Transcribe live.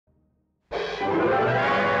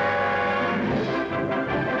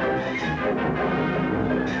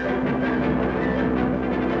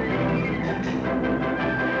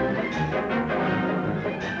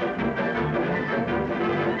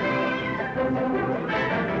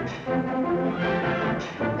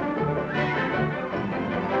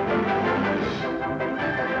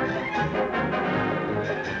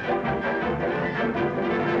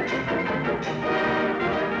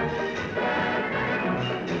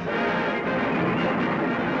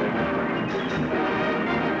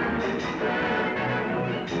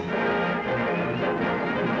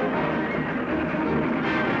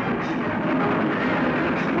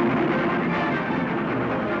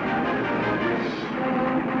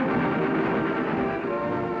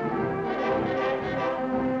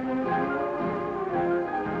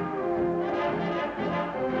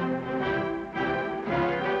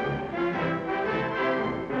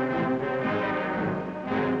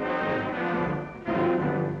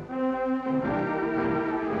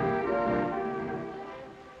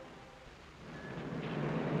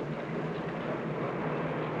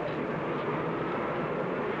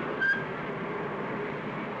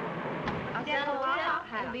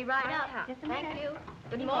I'll be right up. Thank you.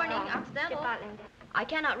 Good morning, Occidental. I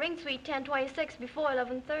cannot ring suite 1026 before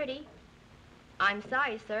 11:30. I'm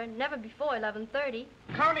sorry, sir. Never before 11:30.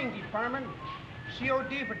 Accounting department.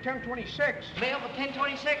 COD for 1026. Mail for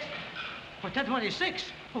 1026? For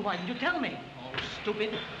 1026? Well, why didn't you tell me? Oh,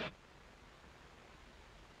 stupid.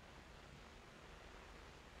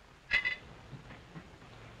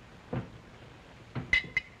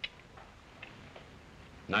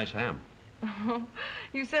 Nice ham.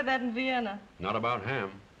 You said that in Vienna. Not about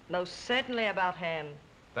ham. No, certainly about ham.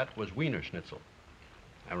 That was Wiener Schnitzel.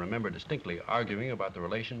 I remember distinctly arguing about the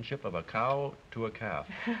relationship of a cow to a calf.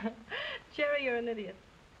 Jerry, you're an idiot.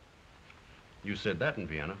 You said that in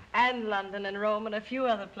Vienna. And London and Rome and a few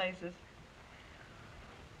other places.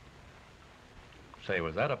 Say,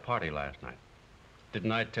 was that a party last night?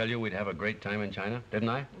 Didn't I tell you we'd have a great time in China? Didn't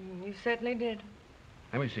I? You certainly did.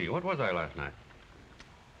 Let me see. What was I last night?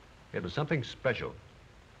 It was something special.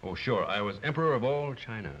 Oh, sure. I was Emperor of all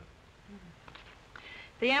China.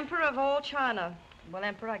 The Emperor of all China. Well,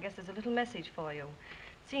 Emperor, I guess there's a little message for you.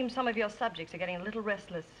 It seems some of your subjects are getting a little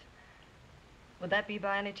restless. Would that be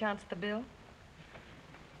by any chance the bill?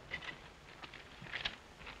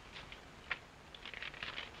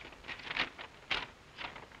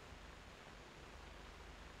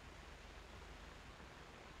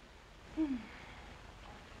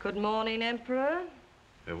 Good morning, Emperor.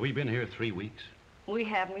 Have we been here 3 weeks? We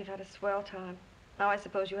haven't. We've had a swell time. Now, I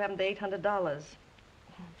suppose you haven't the $800.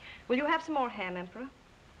 Will you have some more ham, Emperor?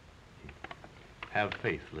 Have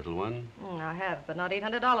faith, little one. I have, but not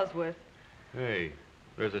 $800 worth. Hey,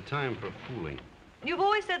 there's a time for fooling. You've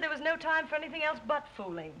always said there was no time for anything else but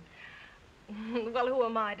fooling. Well, who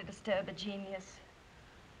am I to disturb a genius?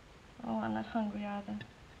 Oh, I'm not hungry either.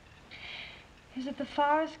 Is it the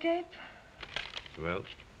fire escape? Well,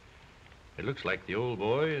 it looks like the old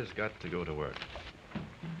boy has got to go to work.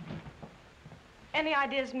 Any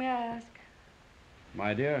ideas, may I ask?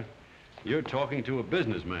 My dear, you're talking to a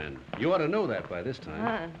businessman. You ought to know that by this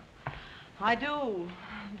time. I do.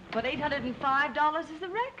 But $805 is the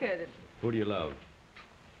record. Who do you love?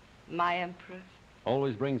 My Emperor.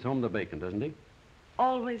 Always brings home the bacon, doesn't he?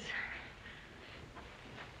 Always.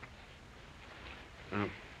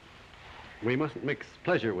 We mustn't mix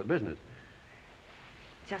pleasure with business.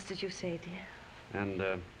 Just as you say, dear.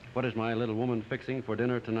 And what is my little woman fixing for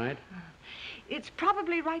dinner tonight? It's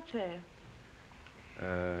probably right there.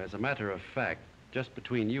 As a matter of fact, just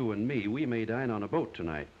between you and me, we may dine on a boat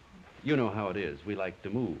tonight. You know how it is. We like to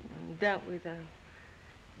move. Don't we, though?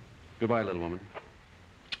 Goodbye, little woman.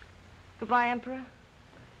 Goodbye, Emperor.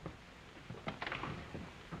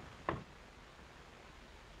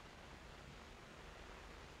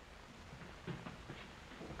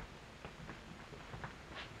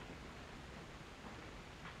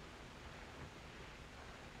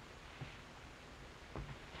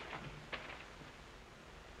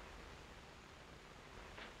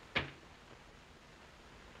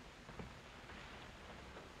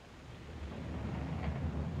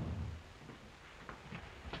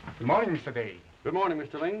 Good morning, Mr. Day. Good morning,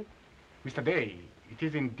 Mr. Ling. Mr. Day, it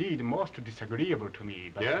is indeed most disagreeable to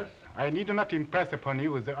me, but Yes? I need not impress upon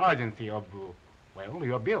you the urgency of, well,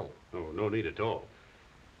 your bill. Oh, no need at all.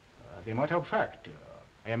 The matter of fact,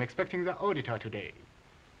 I am expecting the auditor today.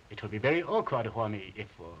 It will be very awkward for me if...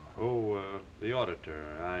 The auditor,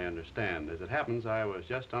 I understand. As it happens, I was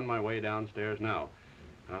just on my way downstairs now.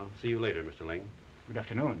 I'll see you later, Mr. Ling. Good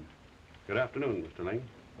afternoon. Good afternoon, Mr. Ling.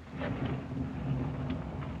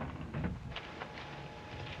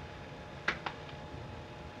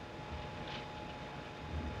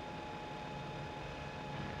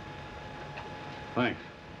 Thanks.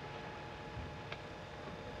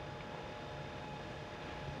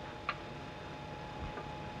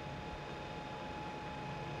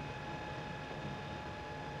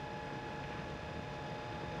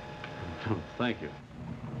 Thank you.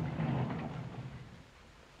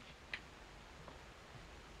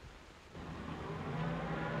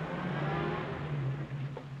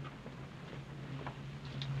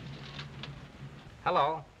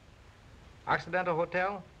 Hello. Occidental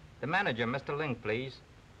Hotel? The manager, Mr. Ling, please.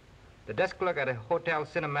 The desk clerk at the Hotel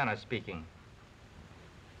Cinnamon speaking.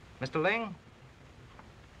 Mr. Ling?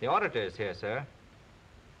 The auditor is here, sir.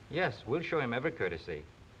 Yes, we'll show him every courtesy.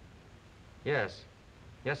 Yes.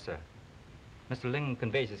 Yes, sir. Mr. Ling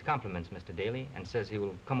conveys his compliments, Mr. Daly, and says he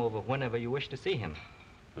will come over whenever you wish to see him.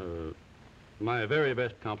 My very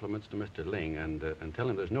best compliments to Mr. Ling, and tell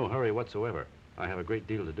him there's no hurry whatsoever. I have a great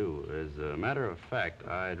deal to do. As a matter of fact,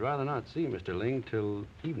 I'd rather not see Mr. Ling till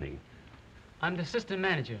evening. I'm the assistant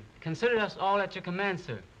manager. Consider us all at your command,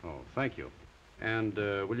 sir. Oh, thank you. And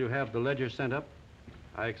will you have the ledger sent up?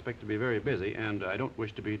 I expect to be very busy, and I don't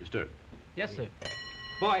wish to be disturbed. Yes, sir.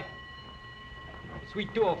 Boy,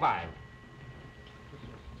 suite 205.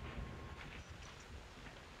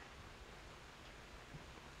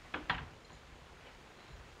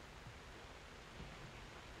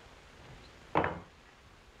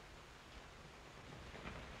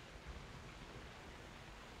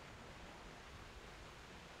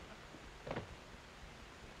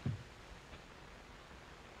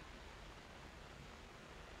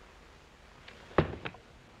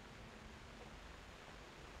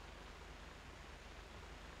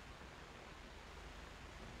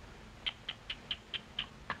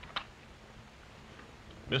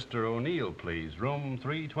 Mr. O'Neill, please. Room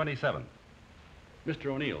 327. Mr.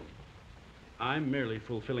 O'Neill, I'm merely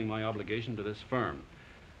fulfilling my obligation to this firm,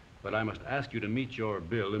 but I must ask you to meet your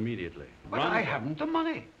bill immediately. But I haven't the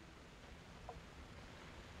money.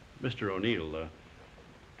 Mr. O'Neill,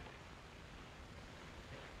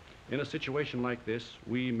 in a situation like this,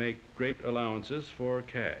 we make great allowances for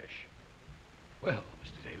cash. Well,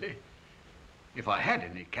 Mr. Daly, if I had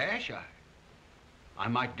any cash, I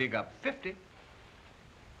might dig up 50.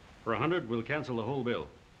 For 100, we'll cancel the whole bill.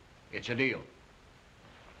 It's a deal.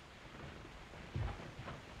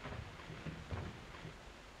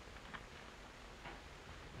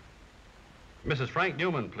 Mrs. Frank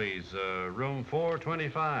Newman, please. Room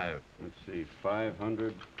 425. Let's see,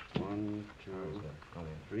 500, 1, 2,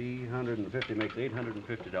 350 makes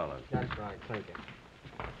 $850. That's right, thank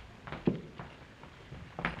you.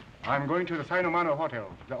 I'm going to the Sinomano Hotel.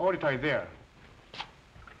 The auditor is there.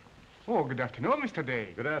 Oh, good afternoon, Mr. Day.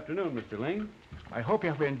 Good afternoon, Mr. Ling. I hope you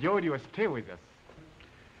have enjoyed your stay with us.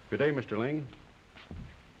 Good day, Mr. Ling.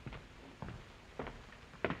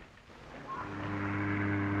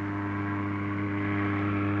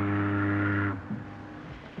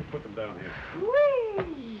 Put them down here.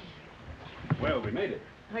 Whee! Well, we made it.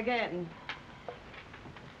 Again.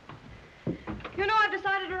 You know, I've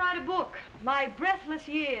decided to write a book. My Breathless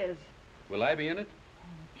Years. Will I be in it?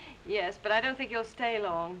 Yes, but I don't think you'll stay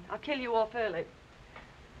long. I'll kill you off early.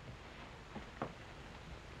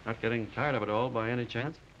 Not getting tired of it all by any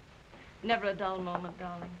chance? Never a dull moment,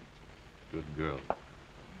 darling. Good girl.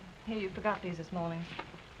 Here, you forgot these this morning.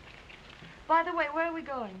 By the way, where are we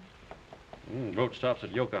going? Boat stops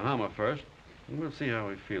at Yokohama first, and we'll see how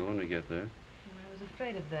we feel when we get there. I was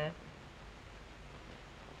afraid of that.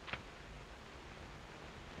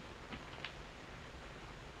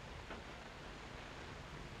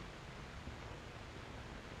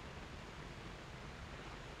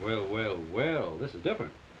 Well, well, well, this is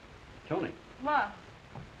different. Tony. What?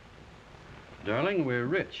 Darling, we're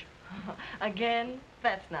rich. Again?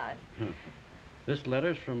 That's nice. This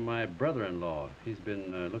letter's from my brother-in-law. He's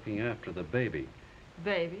been looking after the baby.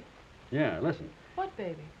 Baby? Yeah, listen. What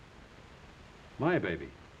baby? My baby.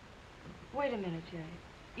 Wait a minute, Jerry.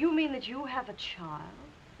 You mean that you have a child?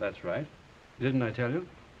 That's right. Didn't I tell you?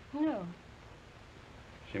 No.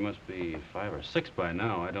 She must be 5 or 6 by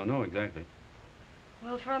now. I don't know exactly.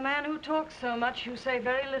 Well, for a man who talks so much, you say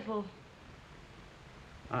very little.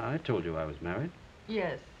 I told you I was married.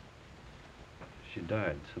 Yes. She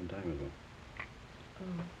died some time ago.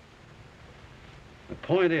 Oh. The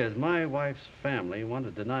point is, my wife's family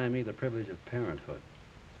wanted to deny me the privilege of parenthood.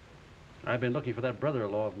 I've been looking for that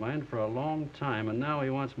brother-in-law of mine for a long time, and now he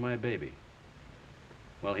wants my baby.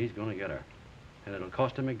 Well, he's going to get her. And it'll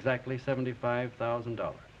cost him exactly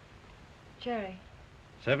 $75,000. Jerry.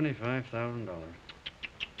 $75,000.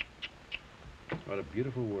 What a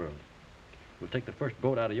beautiful world. We'll take the first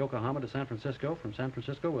boat out of Yokohama to San Francisco. From San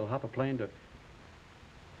Francisco, we'll hop a plane to...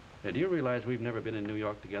 Hey, do you realize we've never been in New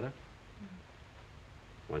York together?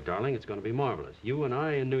 Well, darling, it's going to be marvelous. You and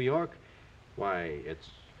I in New York, why, it's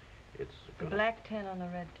The black tin on the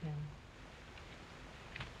red tin.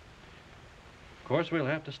 Of course, we'll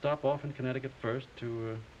have to stop off in Connecticut first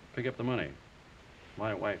to Pick up the money.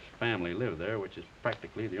 My wife's family live there, which is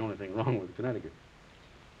practically the only thing wrong with Connecticut.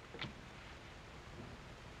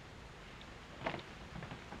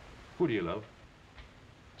 Who do you love?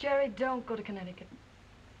 Jerry, don't go to Connecticut.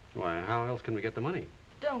 Why, how else can we get the money?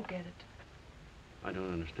 Don't get it. I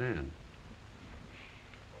don't understand.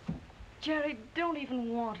 Jerry, don't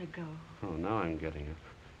even want to go. Oh, now I'm getting it.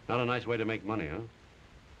 Not a nice way to make money, huh?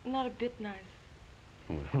 Not a bit nice.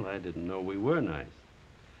 Well, I didn't know we were nice.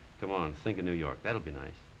 Come on, think of New York. That'll be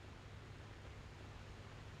nice.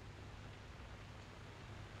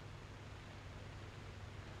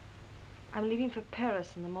 I'm leaving for Paris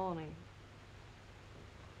in the morning.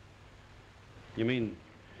 You mean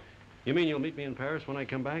you'll meet me in Paris when I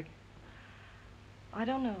come back? I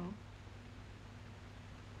don't know.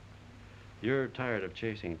 You're tired of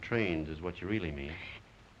chasing trains is what you really mean.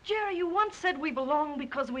 Jerry, you once said we belonged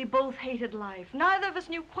because we both hated life. Neither of us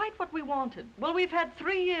knew quite what we wanted. Well, we've had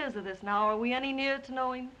 3 years of this now. Are we any nearer to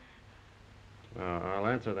knowing? I'll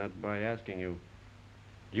answer that by asking you,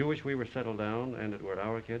 do you wish we were settled down and it were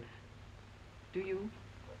our kid? Do you?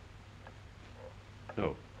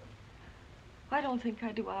 No. I don't think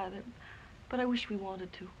I do either, but I wish we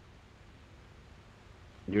wanted to.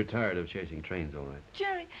 You're tired of chasing trains, all right.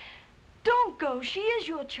 Jerry, don't go. She is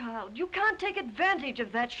your child. You can't take advantage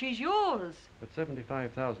of that. She's yours. But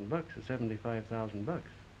 $75,000 is $75,000.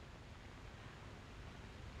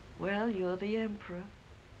 Well, you're the emperor.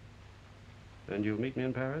 And you'll meet me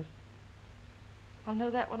in Paris? I'll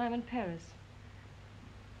know that when I'm in Paris.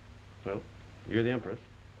 Well, you're the empress.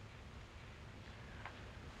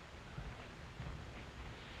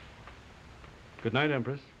 Good night,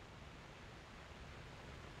 Empress.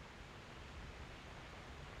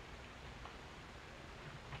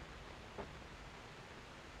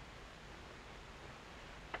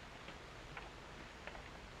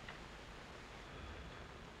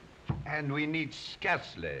 And we need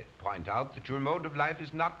scarcely point out that your mode of life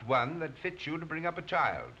is not one that fits you to bring up a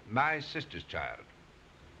child, my sister's child.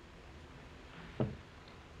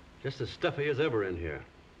 Just as stuffy as ever in here.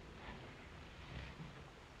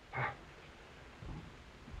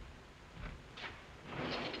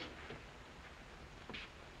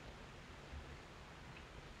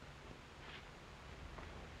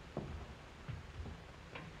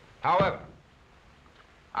 However,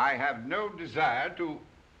 I have no desire to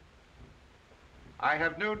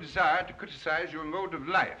criticize your mode of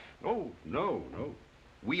life. Oh, no, no.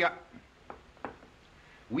 We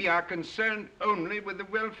are concerned only with the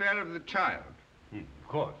welfare of the child. Of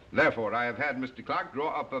course. Therefore, I have had Mr. Clark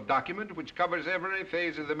draw up a document which covers every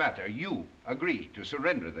phase of the matter. You agree to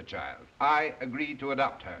surrender the child. I agree to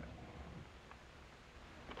adopt her.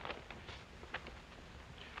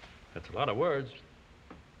 That's a lot of words.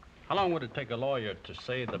 How long would it take a lawyer to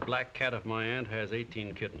say the black cat of my aunt has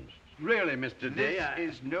 18 kittens? Really, Mr. Day,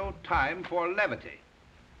 this is no time for levity.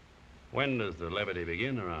 When does the levity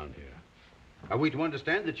begin around here? Are we to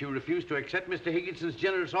understand that you refuse to accept Mr. Higginson's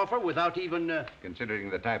generous offer without even, Considering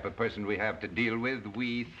the type of person we have to deal with,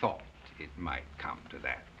 we thought it might come to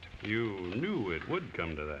that. You knew it would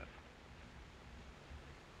come to that.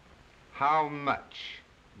 How much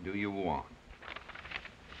do you want?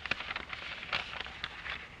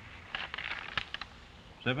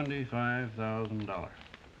 $75,000.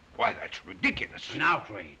 Why, that's ridiculous. an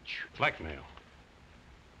outrage? Blackmail.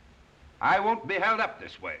 I won't be held up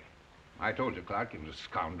this way. I told you, Clark, he was a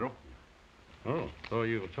scoundrel. Oh, so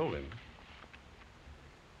you told him.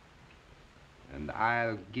 And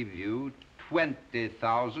I'll give you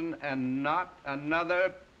 20,000 and not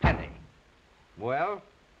another penny. Well?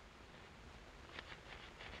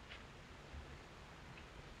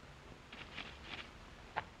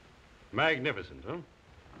 Magnificent, huh?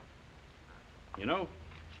 You know,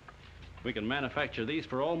 we can manufacture these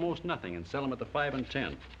for almost nothing and sell them at the 5 and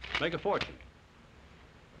 10. Make a fortune.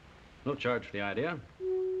 No charge for the idea.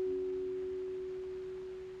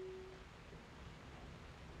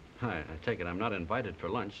 I take it I'm not invited for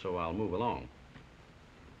lunch, so I'll move along.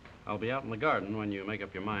 I'll be out in the garden when you make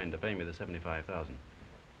up your mind to pay me the $75,000.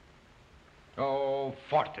 Oh,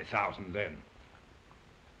 40,000 then.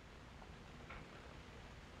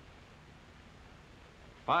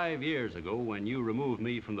 "5 years ago, when you removed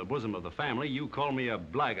me from the bosom of the family, you called me a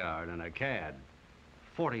blackguard and a cad.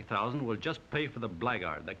 40,000 will just pay for the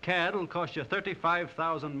blackguard. The cad will cost you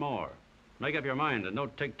 35,000 more. Make up your mind and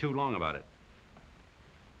don't take too long about it."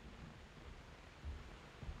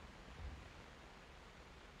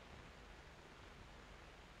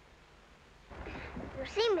 You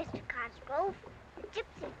see, Mr. Cosgrove, the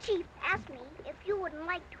gypsy chief asked me if you wouldn't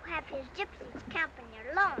like to have his gypsies camp on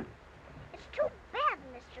your lawn. It's too bad,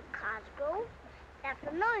 Mr. Cosgrove. that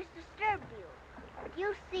the noise disturbed you. But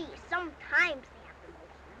you see, sometimes they have the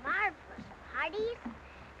most marvelous parties,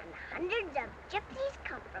 and hundreds of gypsies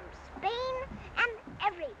come from Spain and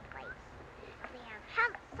every place. They have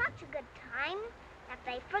had such a good time that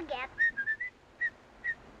they forget.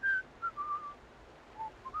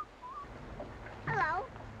 Hello.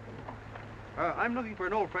 I'm looking for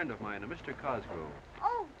an old friend of mine, a Mr. Cosgrove.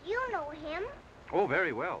 Oh, do you know him? Oh,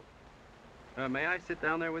 very well. May I sit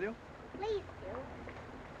down there with you? Please do.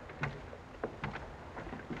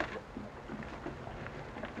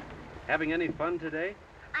 Having any fun today?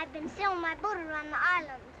 I've been sailing my boat around the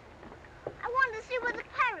island. I wanted to see where the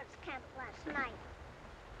pirates camped last night.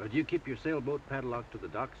 Do you keep your sailboat padlocked to the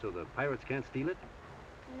dock so the pirates can't steal it?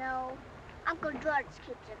 No. Uncle George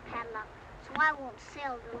keeps it padlocked, so I won't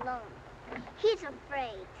sail it alone. He's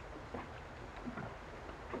afraid.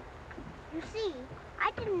 You see,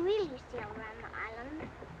 I didn't really sail around the island.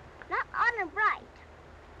 Not honor bright.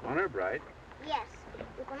 Honor bright? Yes, you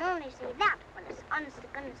can only say that when it's honest to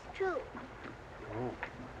goodness true. Oh.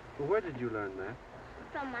 Well, where did you learn that?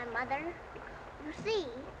 From my mother. You see,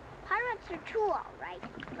 pirates are true all right,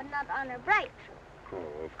 but not honor bright true.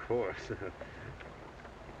 Oh, of course.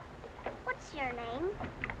 What's your name?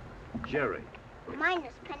 Jerry. Mine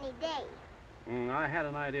is Penny Day. I had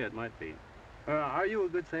an idea it might be. Are you a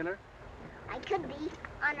good sailor? I could be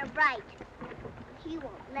honor bright, but he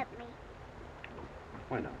won't let me.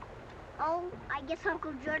 Why not? Oh, I guess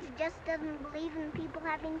Uncle George just doesn't believe in people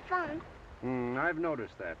having fun. I've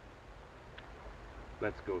noticed that.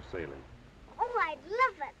 Let's go sailing. Oh, I'd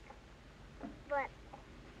love it. But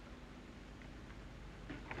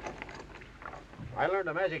I learned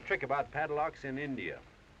a magic trick about padlocks in India.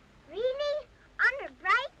 really? Honor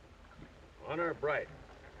bright? Honor bright.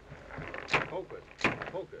 Hocus,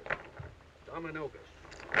 pocus, dominocus.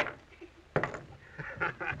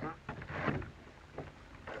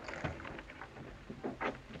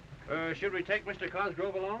 Should we take Mr.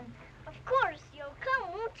 Cosgrove along? Of course, you'll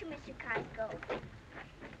come, won't you, Mr. Cosgrove?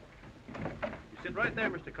 You sit right there,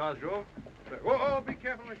 Mr. Cosgrove. There. Oh, be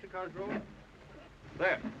careful, Mr. Cosgrove.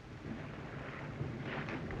 There.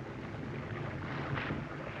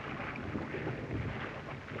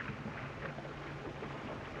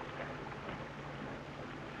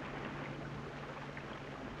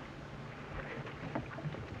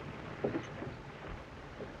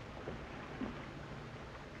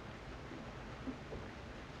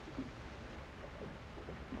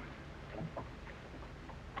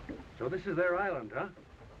 So this is their island, huh?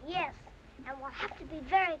 Yes, and we'll have to be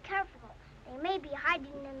very careful. They may be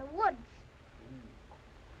hiding in the woods.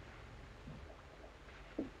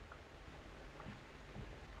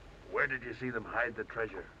 Where did you see them hide the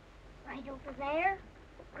treasure? Right over there?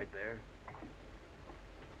 Right there.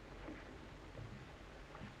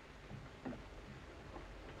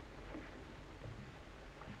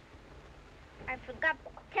 I forgot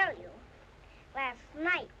to tell you. Last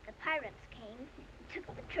night, the pirates came and took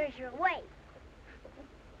the treasure away.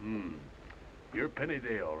 You're Penny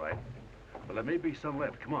Day, all right. Well, there may be some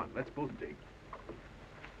left. Come on, let's both dig.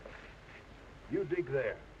 You dig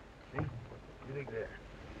there. See? You dig there.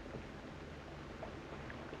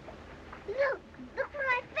 Look what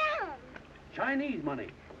I found. Chinese money.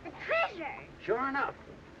 The treasure. Sure enough.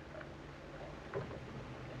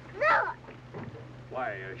 Look.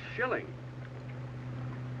 Why, a shilling.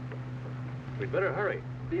 We'd better hurry.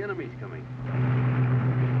 The enemy's coming.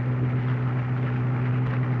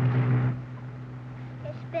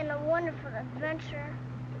 It's been a wonderful adventure.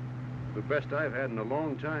 The best I've had in a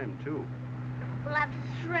long time, too. We'll have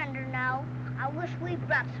to surrender now. I wish we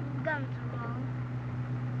brought some guns along.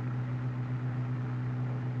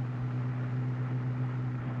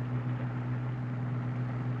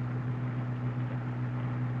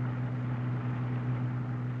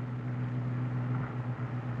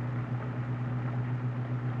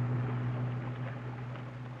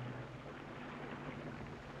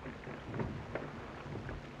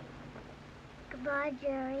 Goodbye,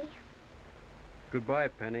 Jerry. Goodbye,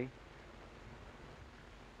 Penny.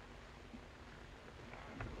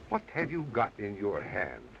 What have you got in your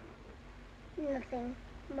hand? Nothing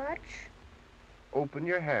much. Open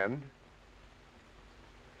your hand.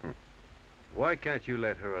 Why can't you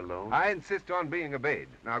let her alone? I insist on being obeyed.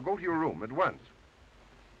 Now go to your room at once.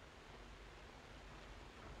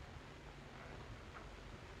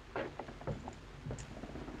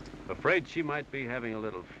 Afraid she might be having a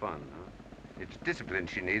little fun, huh? It's discipline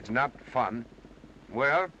she needs, not fun.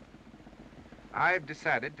 Well, I've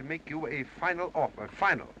decided to make you a final offer,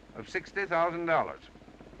 of $60,000.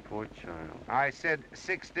 Poor child. I said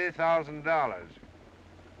 $60,000.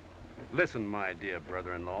 Listen, my dear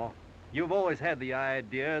brother-in-law. You've always had the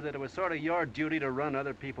idea that it was sort of your duty to run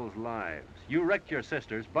other people's lives. You wrecked your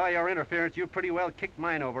sister's. By your interference, you pretty well kicked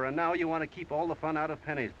mine over, and now you want to keep all the fun out of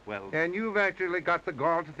Penny's. Well... And you've actually got the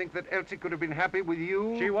gall to think that Elsie could have been happy with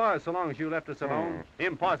you? She was, so long as you left us alone.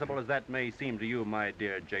 Impossible as that may seem to you, my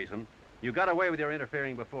dear Jason. You got away with your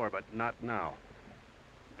interfering before, but not now.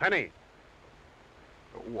 Penny!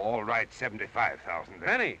 Oh, all right, 75,000 then.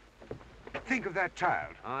 Penny! Think of that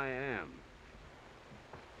child. I am.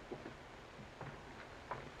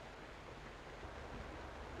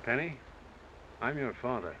 Penny, I'm your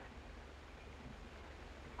father.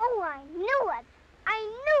 Oh, I knew it. I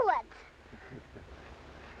knew it.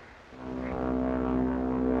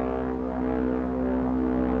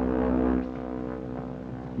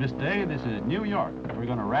 Miss Day, this is New York. We're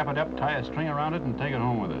going to wrap it up, tie a string around it, and take it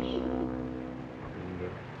home with us. And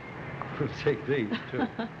we'll take these, too.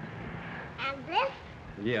 And this?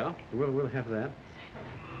 Yeah, we'll have that.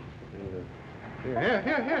 And,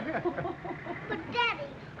 here. But, Daddy,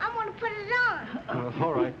 I want to put it on.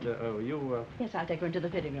 all right, you... Yes, I'll take her into the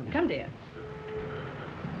fitting room. Come, dear.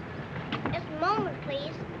 Just a moment,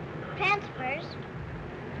 please. Transfers.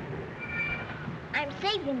 I'm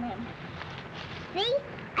saving them. See?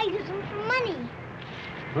 I use them for money.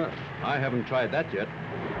 Well, I haven't tried that yet.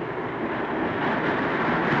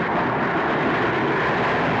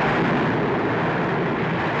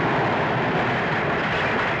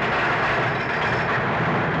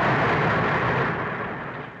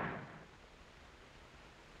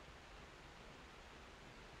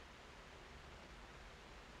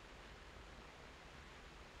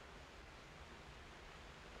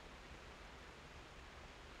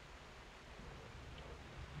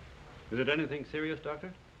 Is it anything serious,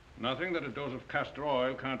 Doctor? Nothing that a dose of castor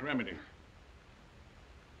oil can't remedy.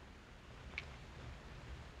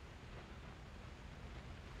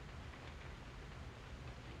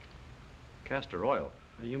 Castor oil?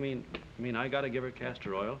 You mean I gotta give her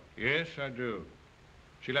castor oil? Yes, I do.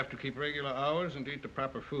 She'll have to keep regular hours and eat the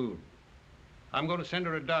proper food. I'm going to send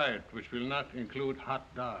her a diet which will not include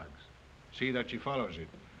hot dogs. See that she follows it.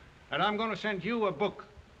 And I'm going to send you a book.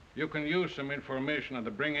 You can use some information on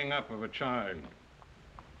the bringing up of a child.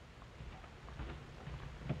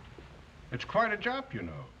 It's quite a job, you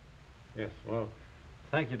know. Yes, well,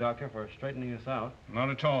 thank you, Doctor, for straightening us out. Not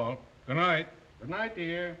at all. Good night. Good night,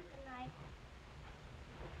 dear. Good night.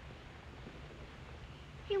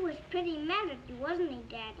 He was pretty mad at you, wasn't he,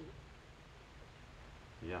 Daddy?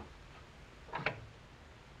 Yeah.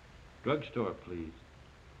 Drugstore, please.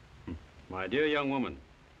 My dear young woman,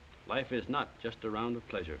 life is not just a round of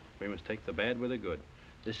pleasure. We must take the bad with the good.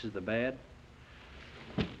 This is the bad,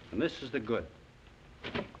 and this is the good.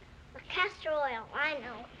 The castor oil, I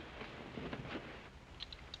know.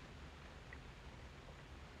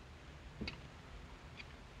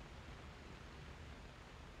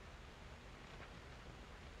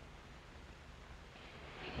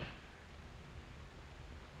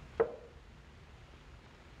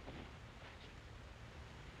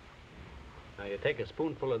 Now, you take a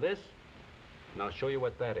spoonful of this, and I'll show you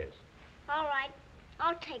what that is. All right,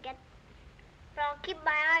 I'll take it. But I'll keep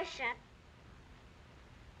my eyes shut.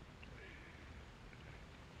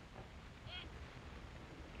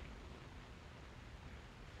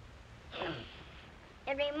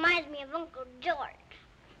 It reminds me of Uncle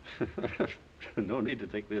George. No need to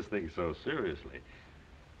take this thing so seriously.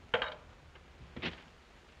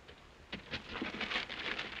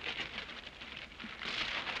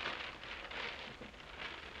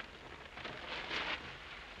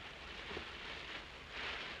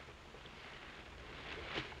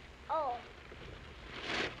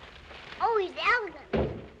 Oh, he's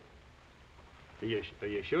elegant. Are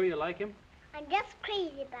you sure you like him? I'm just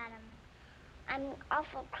crazy about him. I'm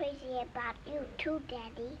awful crazy about you, too,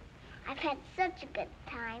 Daddy. I've had such a good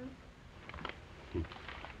time.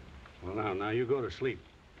 Well, now you go to sleep.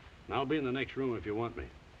 And I'll be in the next room if you want me.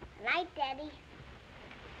 Good night, Daddy.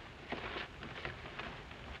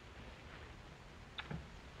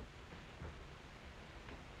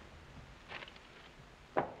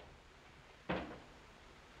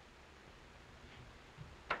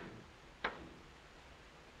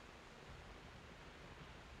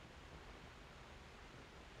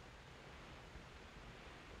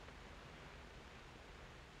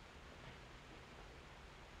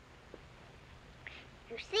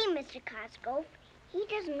 You see, Mr. Cosgrove, he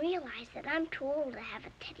doesn't realize that I'm too old to have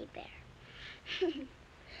a teddy bear.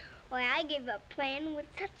 Why, I gave up playing with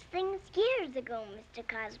such things years ago, Mr.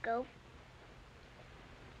 Cosgrove.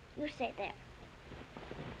 You stay there.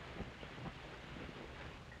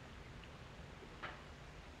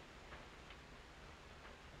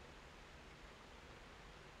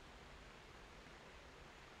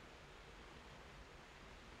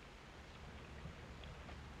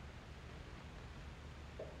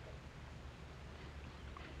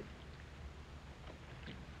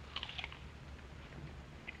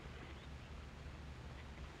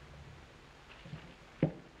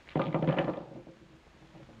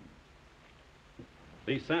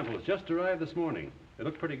 These samples just arrived this morning. They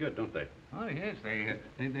look pretty good, don't they? Oh, yes,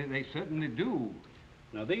 they certainly do.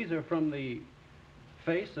 Now, these are from the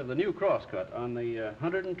face of the new crosscut on the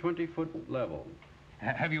 120-foot level.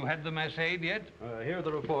 Have you had them assayed yet? Here are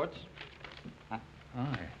the reports. Oh,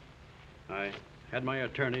 I had my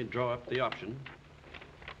attorney draw up the option.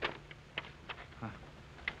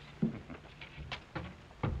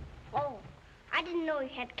 Oh, I didn't know you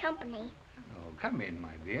had company. Oh, come in,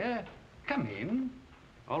 my dear. Come in.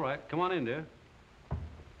 All right, come on in, dear.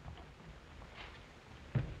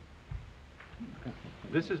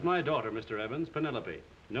 This is my daughter, Mr. Evans, Penelope,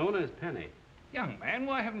 known as Penny. Young man,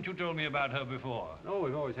 why haven't you told me about her before? Oh,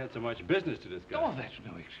 we've always had so much business to discuss. Oh, that's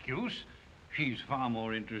no excuse. She's far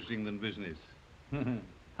more interesting than business.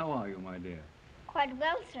 How are you, my dear? Quite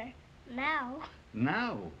well, sir. Now.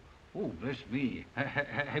 Now? Oh, bless me.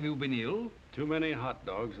 Have you been ill? Too many hot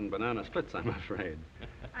dogs and banana splits, I'm afraid.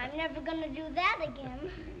 I'm never going to do that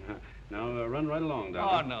again. Now, run right along,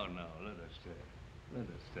 darling. Oh, no. Let us stay. Let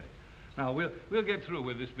us stay. Now, we'll get through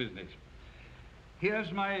with this business.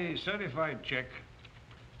 Here's my certified check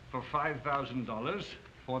for $5,000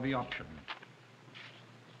 for the option.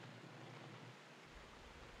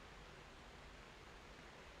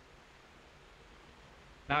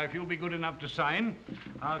 Now, if you'll be good enough to sign,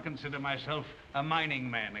 I'll consider myself a mining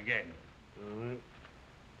man again. All right.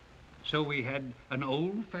 So we had an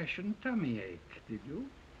old-fashioned tummy ache, did you?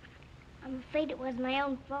 I'm afraid it was my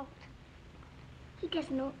own fault. He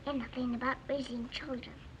doesn't know anything about raising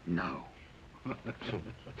children. No.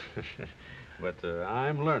 But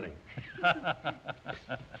I'm learning.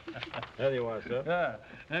 There you are, sir.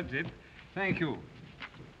 That's it. Thank you.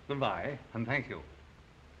 Goodbye, and thank you.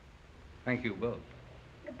 Thank you both.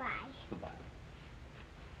 Goodbye. Goodbye.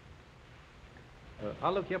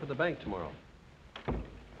 I'll look you up at the bank tomorrow.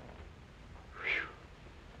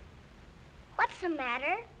 What's the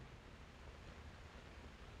matter?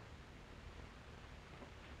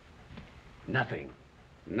 Nothing.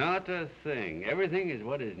 Not a thing. Everything is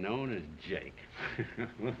what is known as Jake.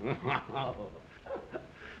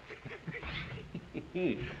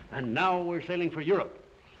 And now we're sailing for Europe.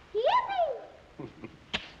 Yippee!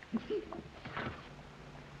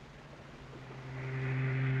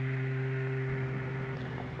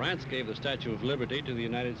 France gave the Statue of Liberty to the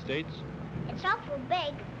United States. It's awful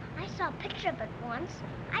big. I saw a picture of it once.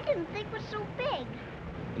 I didn't think it was so big.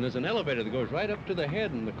 And there's an elevator that goes right up to the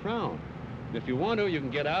head and the crown. If you want to, you can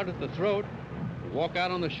get out at the throat, walk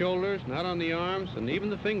out on the shoulders, not on the arms, and even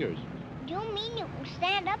the fingers. Do you mean you can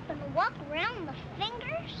stand up and walk around the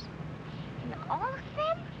fingers? And all of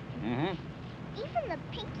them? Mm-hmm. Even the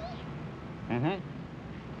pinky? Mm-hmm.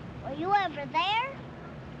 Were you ever there?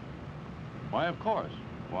 Why, of course.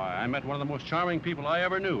 Why, I met one of the most charming people I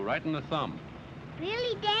ever knew, right in the thumb.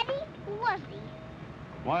 Really, Daddy? Who was he?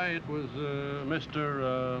 Why, it was,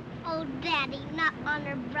 Mr., Oh, Daddy, not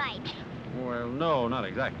Honor Bright. Well, no, not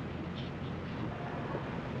exactly.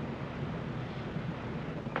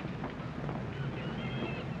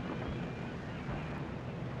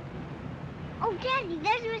 Oh, Daddy,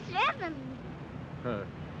 there's Mr. Evans.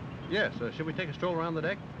 Yes, should we take a stroll around the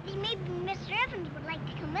deck? Maybe Mr. Evans would like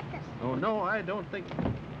to come with us. Oh, no, I don't think...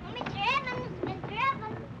 Oh, Mr. Evans! Mr.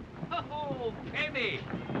 Evans! Oh, Penny!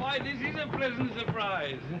 Why, this is a pleasant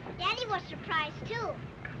surprise. Daddy was surprised, too.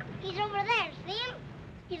 He's over there, see him?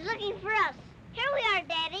 He's looking for us. Here we are,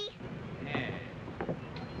 Daddy. Yeah.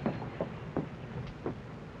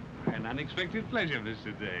 An unexpected pleasure,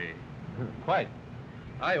 Mr. Day. Quite.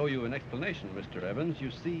 I owe you an explanation, Mr. Evans.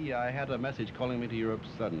 You see, I had a message calling me to Europe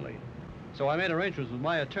suddenly. So I made arrangements with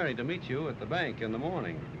my attorney to meet you at the bank in the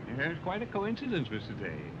morning. Yes, quite a coincidence, Mr.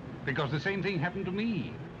 Day. Because the same thing happened to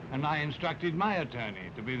me. And I instructed my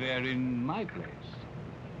attorney to be there in my place.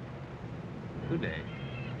 Good day.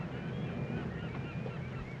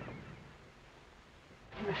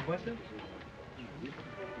 What's it?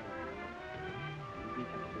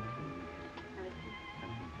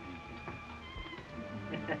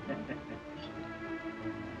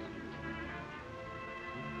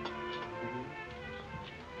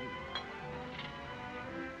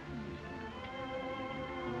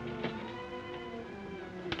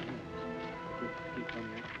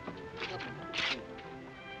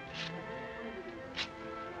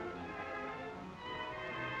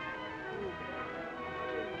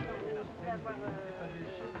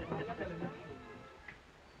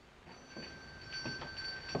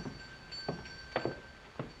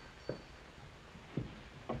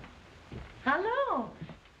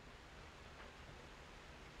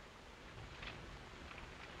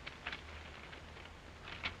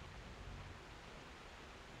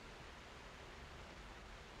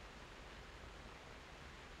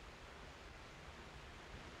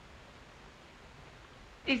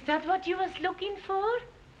 Is that what you was looking for?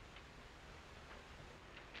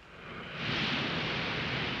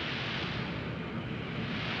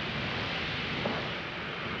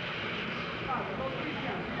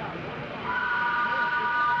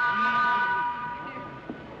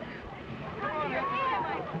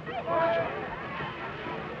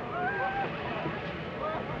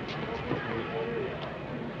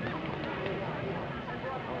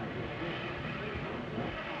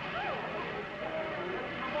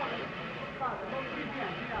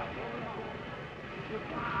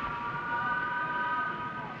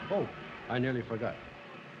 Oh, I nearly forgot.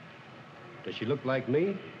 Does she look like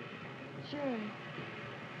me? Sure.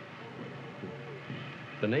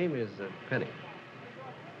 The name is Penny.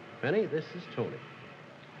 Penny, this is Tony.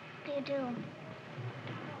 How do you do?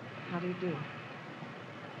 How do you do?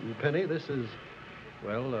 Penny, this is,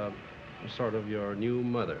 well, sort of your new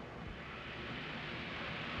mother.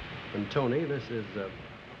 And Tony, this is,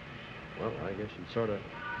 well, I guess you'd sort of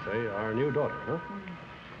say our new daughter, huh?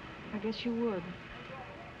 I guess you would.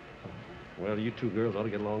 Well, you two girls ought to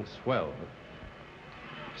get along swell.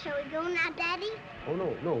 Huh? Shall we go now, Daddy? Oh,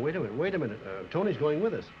 no, wait a minute. Tony's going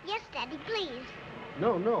with us. Yes, Daddy, please.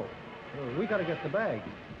 No. We got to get the bag.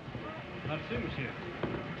 Merci, monsieur.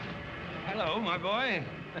 Hello, my boy.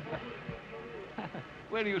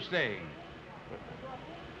 Where are you staying?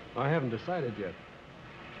 I haven't decided yet.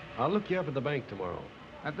 I'll look you up at the bank tomorrow.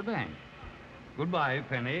 At the bank. Goodbye,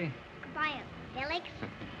 Penny. Goodbye, Uncle Felix.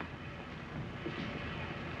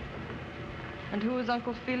 And who is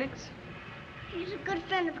Uncle Felix? He's a good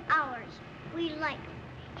friend of ours. We like him.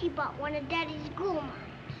 He bought one of Daddy's gold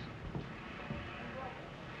mines.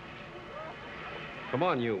 Come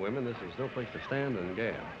on, you women. This is no place to stand and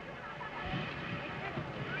gab.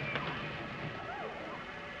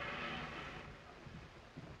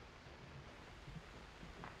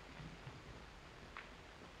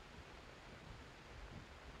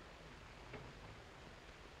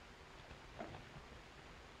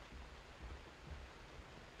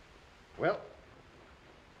 Well,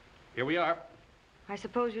 here we are. I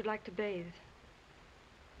suppose you'd like to bathe.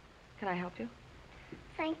 Can I help you?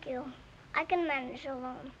 Thank you. I can manage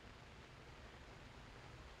alone.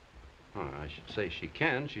 Oh, I should say she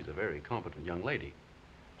can. She's a very competent young lady.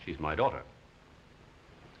 She's my daughter.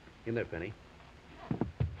 In there, Penny.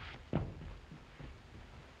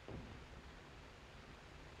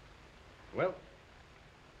 Well?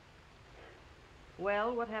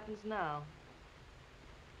 Well, what happens now?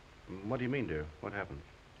 What do you mean, dear? What happened?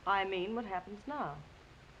 I mean, what happens now?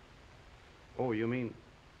 Oh, you mean,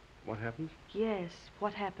 what happens? Yes,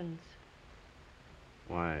 what happens?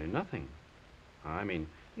 Why, nothing. I mean...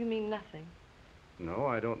 You mean nothing? No,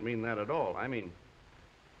 I don't mean that at all. I mean...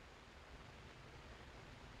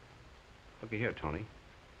 Looky here, Tony.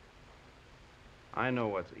 I know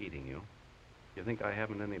what's eating you. You think I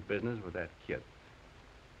haven't any business with that kid?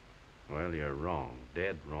 Well, you're wrong.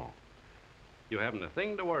 Dead wrong. You haven't a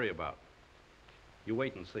thing to worry about. You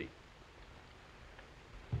wait and see.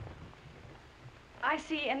 I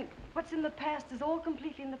see, and what's in the past is all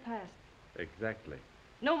completely in the past. Exactly.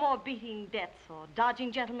 No more beating deaths or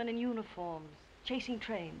dodging gentlemen in uniforms, chasing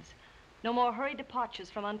trains. No more hurried departures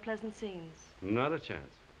from unpleasant scenes. Not a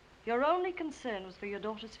chance. Your only concern was for your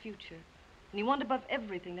daughter's future, and you want above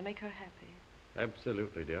everything to make her happy.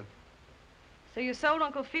 Absolutely, dear. So you sold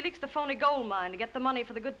Uncle Felix the phony gold mine to get the money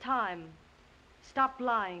for the good time. Stop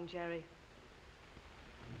lying, Jerry.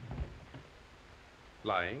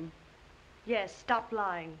 Lying? Yes, stop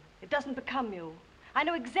lying. It doesn't become you. I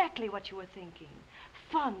know exactly what you were thinking.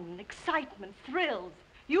 Fun, excitement, thrills.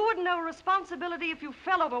 You wouldn't know responsibility if you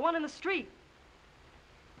fell over one in the street.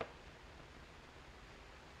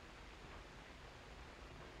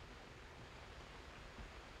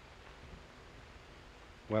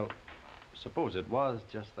 Well, suppose it was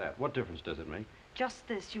just that. What difference does it make? Just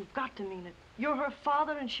this, you've got to mean it. You're her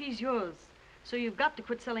father and she's yours. So you've got to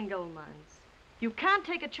quit selling gold mines. You can't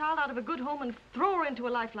take a child out of a good home and throw her into a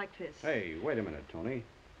life like this. Hey, wait a minute, Tony.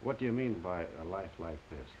 What do you mean by a life like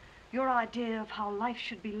this? Your idea of how life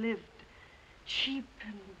should be lived. Cheap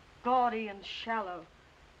and gaudy and shallow.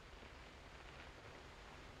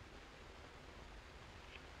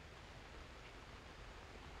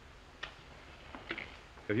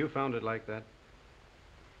 Have you found it like that?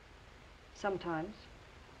 Sometimes.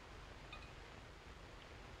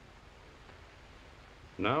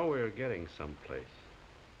 Now we're getting someplace.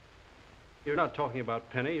 You're not talking about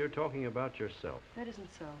Penny, you're talking about yourself. That isn't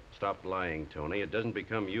so. Stop lying, Tony. It doesn't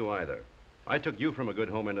become you either. I took you from a good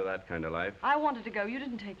home into that kind of life. I wanted to go. You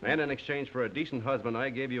didn't take me. And in exchange for a decent husband, I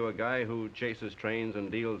gave you a guy who chases trains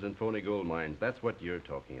and deals in phony gold mines. That's what you're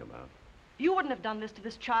talking about. You wouldn't have done this to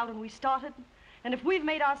this child when we started. And if we've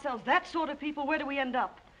made ourselves that sort of people, where do we end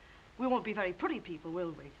up? We won't be very pretty people,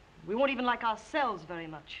 will we? We won't even like ourselves very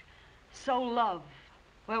much. So love,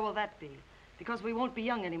 where will that be? Because we won't be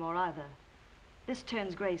young anymore either. This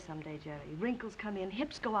turns gray someday, Jerry. Wrinkles come in,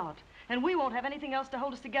 hips go out. And we won't have anything else to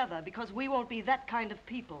hold us together because we won't be that kind of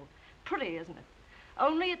people. Pretty, isn't it?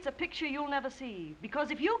 Only it's a picture you'll never see. Because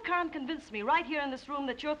if you can't convince me right here in this room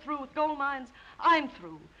that you're through with gold mines, I'm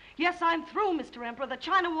through. Yes, I'm through, Mr. Emperor. The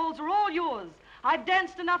China walls are all yours. I've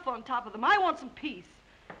danced enough on top of them. I want some peace.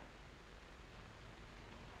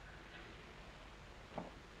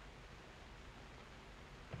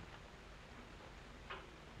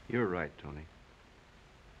 You're right, Tony.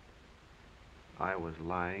 I was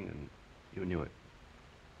lying, and you knew it.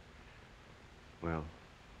 Well,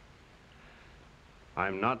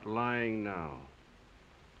 I'm not lying now.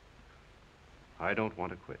 I don't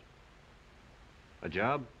want to quit. A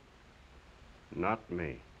job? Not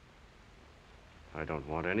me. I don't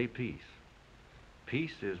want any peace.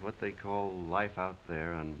 Peace is what they call life out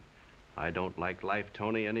there, and I don't like life,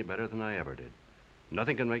 Tony, any better than I ever did.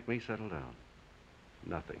 Nothing can make me settle down.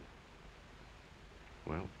 Nothing.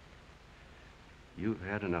 Well, you've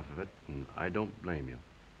had enough of it, and I don't blame you.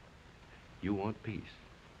 You want peace.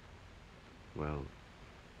 Well,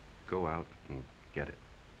 go out and get it.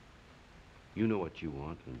 You know what you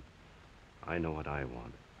want, and I know what I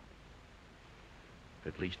want.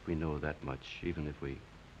 At least we know that much, even if we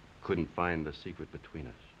couldn't find the secret between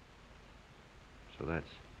us. So that's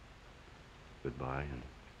goodbye and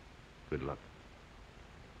good luck.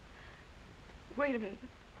 Wait a minute.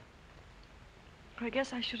 I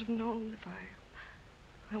guess I should have known if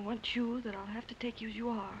I want you, that I'll have to take you as you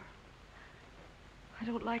are. I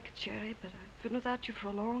don't like it, Jerry, but I've been without you for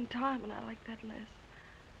a long time, and I like that less.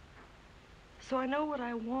 So I know what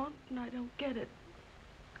I want, and I don't get it.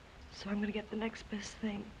 So I'm going to get the next best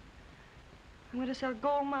thing. I'm going to sell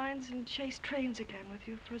gold mines and chase trains again with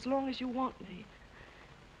you for as long as you want me.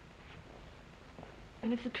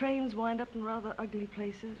 And if the trains wind up in rather ugly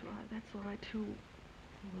places, well, that's all right, too.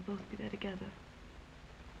 We'll both be there together.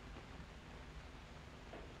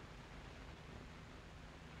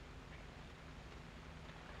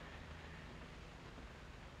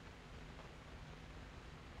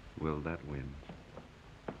 Will that win?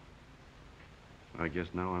 I guess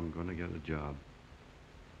now I'm going to get a job.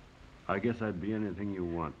 I guess I'd be anything you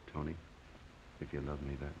want, Tony, if you love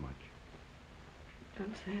me that much.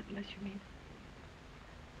 Don't say it unless you mean it.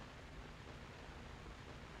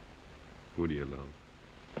 Who do you love?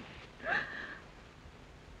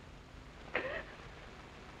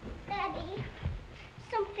 Daddy,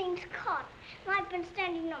 something's caught. And I've been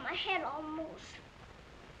standing on my head almost.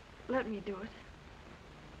 Let me do it.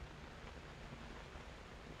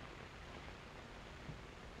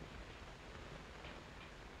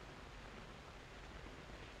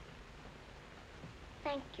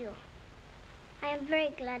 Thank you. I am very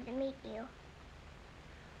glad to meet you.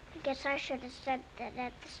 I guess I should have said that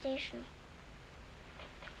at the station.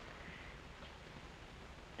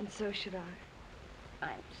 And so should I.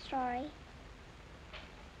 I'm sorry.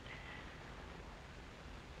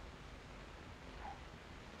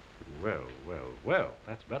 Well, well, well,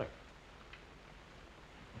 that's better.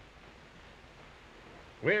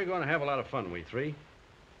 We're going to have a lot of fun, we three.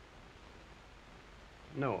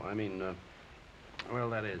 No, I mean, well,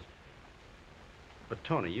 that is. But,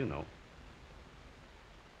 Tony, you know.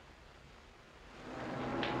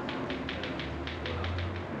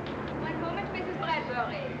 One moment, Mrs.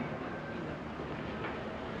 Bradbury.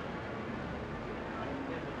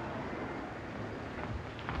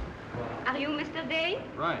 Are you Mr. Day?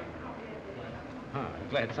 Right. Huh, I'm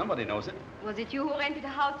glad somebody knows it. Was it you who rented a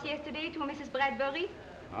house yesterday to Mrs. Bradbury?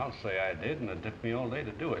 I'll say I did, and it took me all day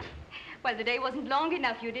to do it. Well, the day wasn't long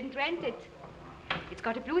enough. You didn't rent it. It's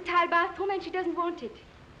got a blue tile bathroom, and she doesn't want it.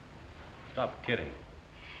 Stop kidding.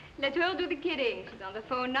 Let her do the kidding. She's on the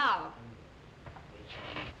phone now.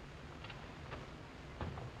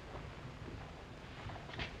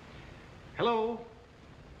 Hello?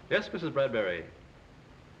 Yes, Mrs. Bradbury.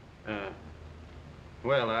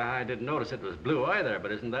 Well, I didn't notice it was blue either,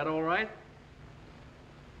 but isn't that all right?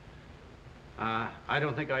 I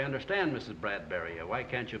don't think I understand, Mrs. Bradbury. Why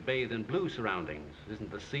can't you bathe in blue surroundings?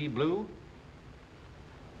 Isn't the sea blue?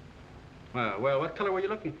 Well, what color were you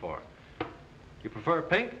looking for? You prefer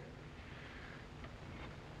pink?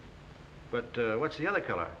 But what's the other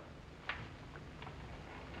color?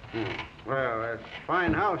 Well, that's a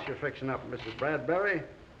fine house you're fixing up, Mrs. Bradbury.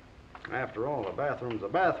 After all, a bathroom's a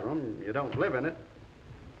bathroom. You don't live in it.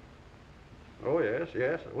 Oh, yes,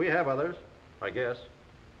 yes. We have others, I guess.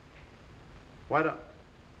 Why don't...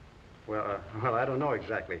 Well, I don't know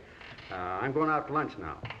exactly. I'm going out to lunch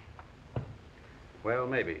now. Well,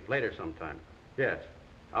 maybe. Later sometime. Yes.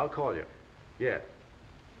 I'll call you. Yes.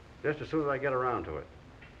 Just as soon as I get around to it.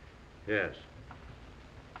 Yes.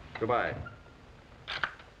 Goodbye.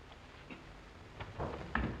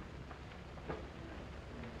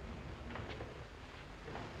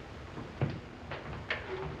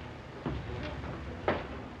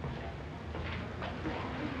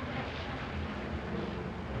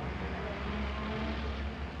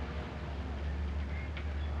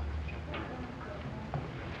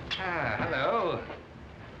 Hello.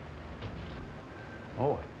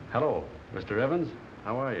 Oh, hello, Mr. Evans.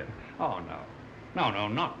 How are you? Oh, no. No,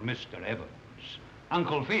 not Mr. Evans.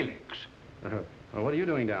 Uncle Felix. Well, what are you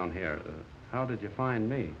doing down here? How did you find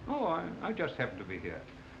me? Oh, I just happened to be here.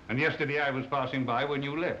 And yesterday I was passing by when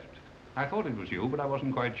you left. I thought it was you, but I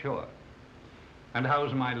wasn't quite sure. And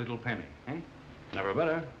how's my little Penny, eh? Never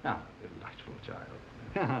better. Ah, delightful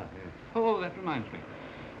child. Oh, that reminds me.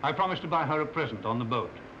 I promised to buy her a present on the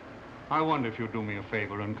boat. I wonder if you'd do me a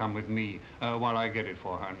favor and come with me while I get it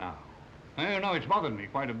for her now. No, it's bothered me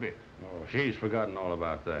quite a bit. Oh, she's forgotten all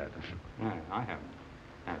about that. I haven't.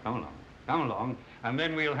 Now, come along, and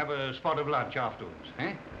then we'll have a spot of lunch afterwards,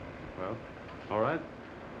 eh? Well, all right.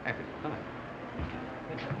 Happy.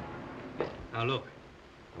 Now, look.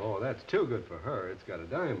 Oh, that's too good for her. It's got a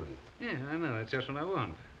diamond. Yeah, I know. That's just what I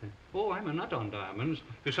want. Oh, I'm a nut on diamonds.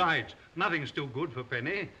 Besides, nothing's too good for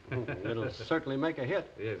Penny. It'll certainly make a hit.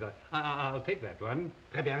 Yes, I'll take that one.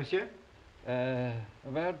 Très bien, monsieur.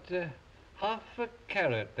 About half a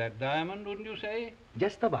carat, that diamond, wouldn't you say?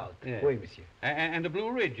 Just about. Yeah. Oui, monsieur. And a blue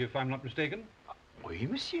ridge, if I'm not mistaken. Oui,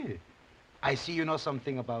 monsieur. I see you know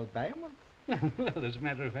something about diamonds. Well, as a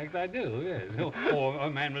matter of fact, I do, yes. Or a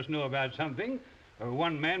man must know about something.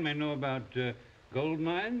 One man may know about gold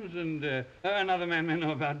mines, and another man may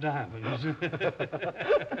know about diamonds.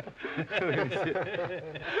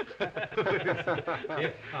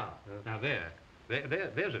 Yeah. Now,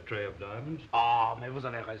 there's a tray of diamonds. Ah, mais vous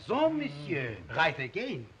avez raison, monsieur. Right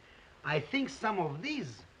again. I think some of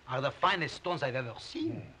these are the finest stones I've ever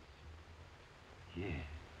seen. Yeah.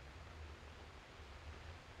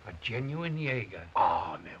 A genuine Jaeger.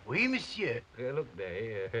 Ah, mais oui, monsieur. Look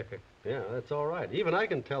there. Yeah, that's all right. Even I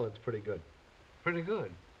can tell it's pretty good. Pretty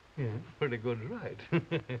good. Yeah, pretty good's right.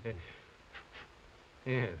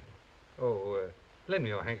 Yes. Oh, lend me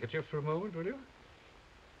your handkerchief for a moment, will you?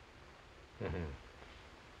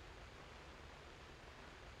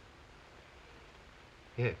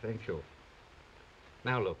 Yeah, thank you.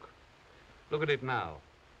 Now look. Look at it now.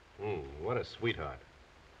 What a sweetheart.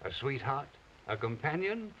 A sweetheart, a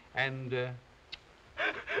companion, and...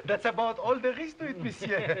 That's about all there is to it,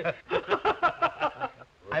 monsieur.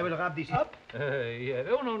 I will wrap this up. Yeah.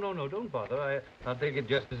 Oh, no, don't bother. I'll take it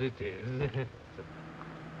just as it is.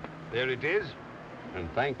 There it is. And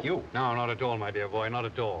thank you. No, not at all, my dear boy, not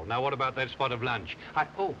at all. Now, what about that spot of lunch?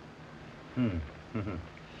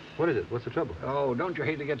 What is it? What's the trouble? Oh, don't you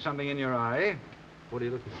hate to get something in your eye? What are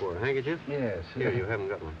you looking for, a handkerchief? Yes. Here, you haven't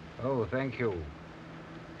got one. Oh, thank you.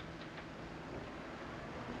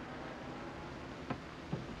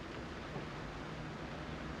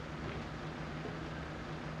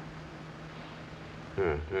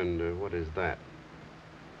 And what is that?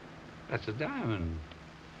 That's a diamond.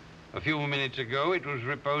 A few minutes ago, it was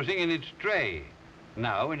reposing in its tray.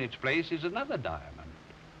 Now, in its place is another diamond,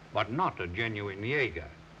 but not a genuine Jaeger.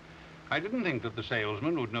 I didn't think that the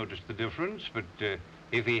salesman would notice the difference, but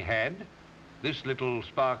if he had, this little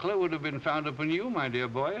sparkler would have been found upon you, my dear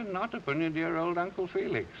boy, and not upon your dear old Uncle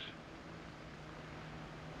Felix.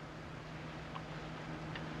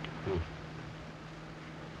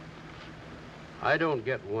 I don't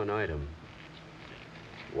get one item.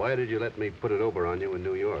 Why did you let me put it over on you in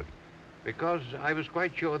New York? Because I was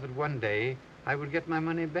quite sure that one day I would get my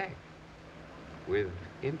money back. With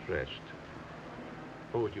interest.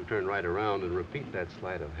 Suppose you turn right around and repeat that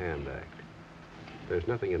sleight of hand act. There's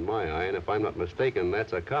nothing in my eye, and if I'm not mistaken,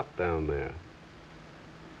 that's a cop down there.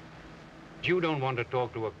 You don't want to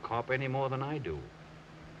talk to a cop any more than I do.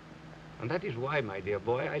 And that is why, my dear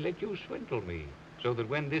boy, I let you swindle me. So that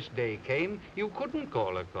when this day came, you couldn't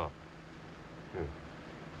call a cop.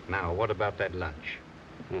 Now, what about that lunch?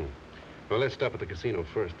 Well, let's stop at the casino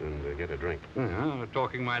first and get a drink.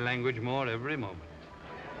 Talking my language more every moment.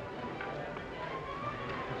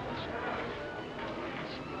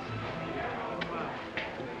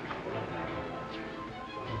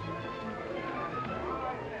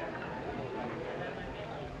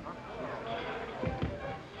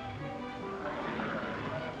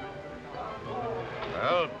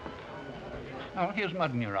 Well, here's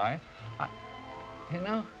mud in your eye. You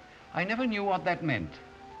know, I never knew what that meant.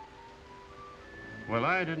 Well,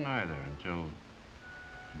 I didn't either until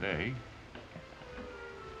today.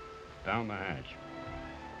 Down the hatch.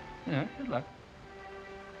 Yeah, good luck.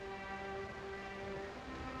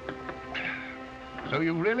 So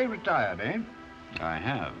you've really retired, eh? I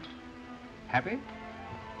have. Happy?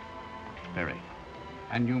 Very.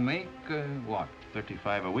 And you make, what?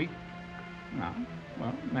 35 a week? No.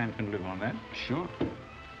 Well, a man can live on that. Sure.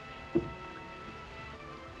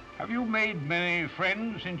 Have you made many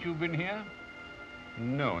friends since you've been here?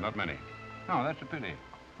 No, not many. Oh, that's a pity.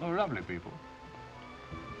 Oh, lovely people.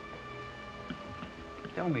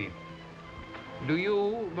 Tell me, do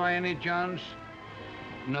you, by any chance,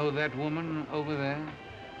 know that woman over there?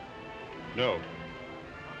 No.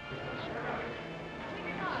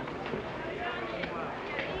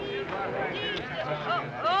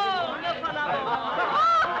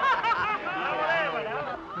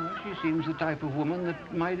 She seems the type of woman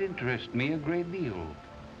that might interest me a great deal.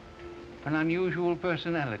 An unusual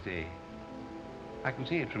personality. I can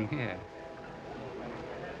see it from here.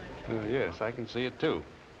 Yes, I can see it too.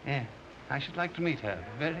 Yeah, I should like to meet her,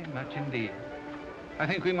 very much indeed. I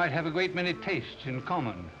think we might have a great many tastes in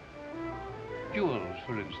common. Jewels,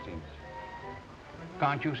 for instance.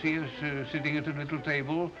 Can't you see us sitting at a little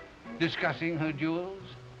table, discussing her jewels?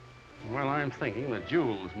 Well, I'm thinking the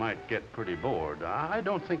jewels might get pretty bored. I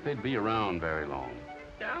don't think they'd be around very long.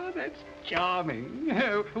 Oh, that's charming.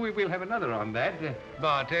 We'll have another on that.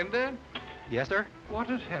 Bartender? Yes, sir? What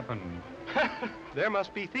has happened? There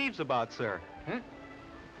must be thieves about, sir. Huh?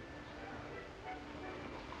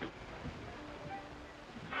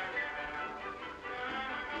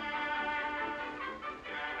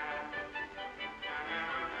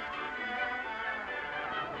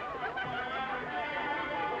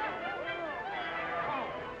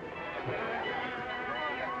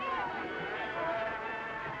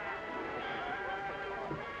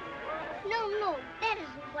 No, that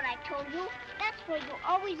isn't what I told you. That's where you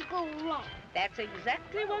always go wrong. That's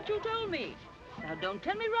exactly what you told me. Now, don't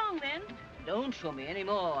tell me wrong, then. Don't show me any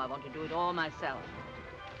more. I want to do it all myself.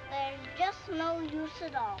 There's just no use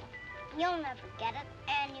at all. You'll never get it,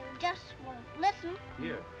 and you just won't listen.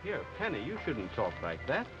 Here, Penny, you shouldn't talk like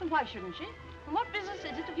that. And why shouldn't she? And what business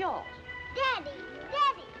is it of yours? Daddy!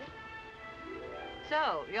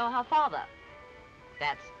 So, you're her father.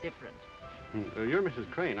 That's different. You're Mrs.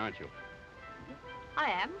 Crane, aren't you? I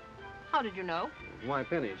am. How did you know? Why,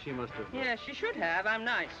 Penny, she must have... Yes, she should have. I'm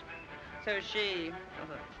nice. So is she.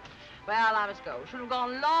 Well, I must go. Should have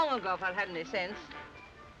gone long ago if I'd had any sense.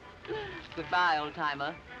 Goodbye,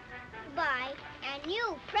 old-timer. Goodbye, and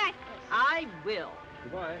you practice. I will.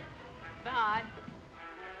 Goodbye. Bye.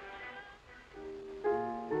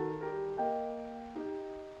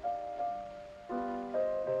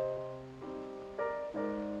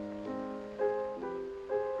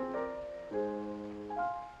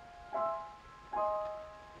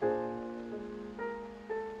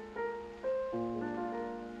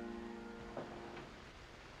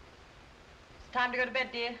 Time to go to bed,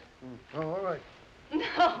 dear. Oh, all right.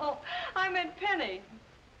 No, I meant Penny.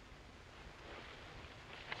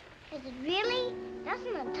 Is it really?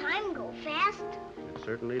 Doesn't the time go fast? It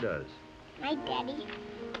certainly does. Night, Daddy.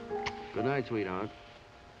 Good night, sweetheart.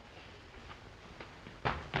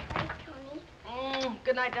 Night, Tony.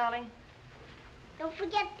 Good night, darling. Don't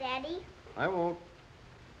forget, Daddy. I won't.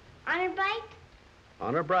 Honor bright?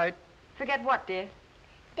 Honor bright. Forget what, dear?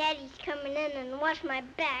 Daddy's coming in and wash my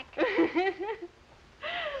back. Good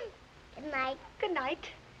night. Good night.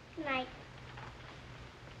 Good night.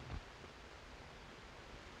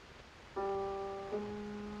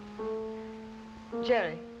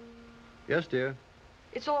 Jerry, Yes, dear.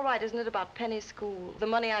 it's all right, isn't it, about Penny's school? The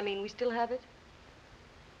money, I mean, we still have it?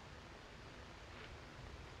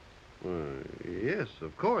 Yes,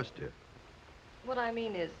 of course, dear. What I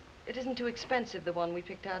mean is, it isn't too expensive, the one we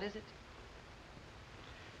picked out, is it?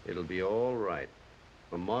 It'll be all right.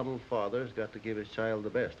 A model father's got to give his child the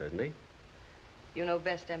best, hasn't he? You know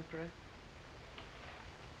best, Emperor.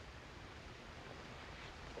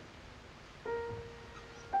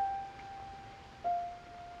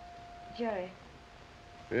 Jerry,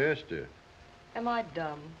 Yes, dear. am I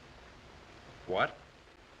dumb? What?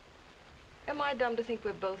 Am I dumb to think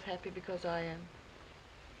we're both happy because I am?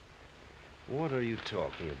 What are you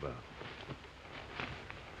talking about?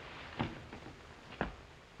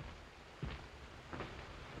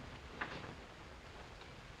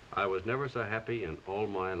 I was never so happy in all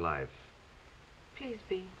my life. Please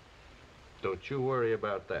be. Don't you worry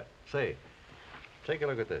about that. Say, take a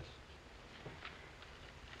look at this.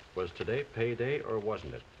 Was today payday or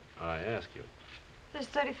wasn't it? I ask you. There's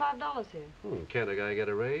 $35 here. Can't a guy get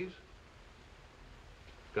a raise?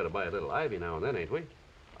 Got to buy a little ivy now and then, ain't we?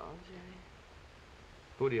 Oh, Jerry.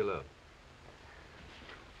 Who do you love?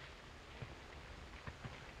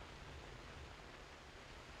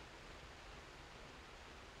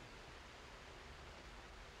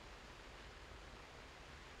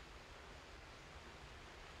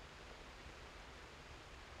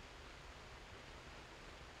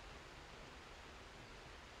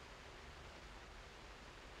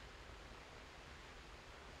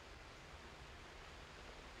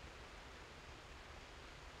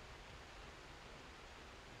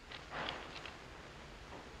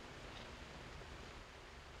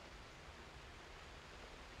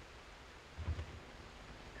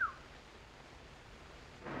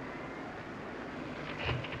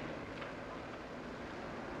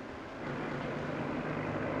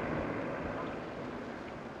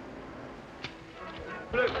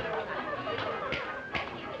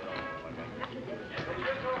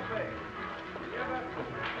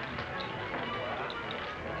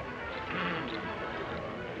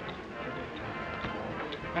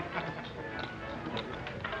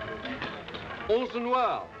 Onze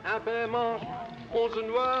noir, impaiement. Onze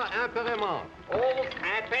noir, impaiement. Onze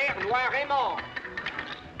impair, noirément.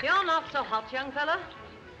 You're not so hot, young fella.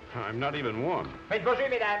 I'm not even warm. Faites vos jus,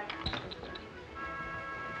 mesdames.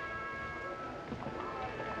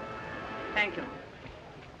 Thank you.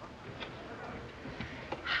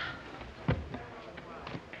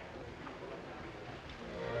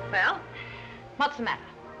 Well, what's the matter?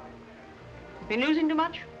 Been losing too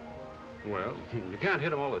much? Well, you can't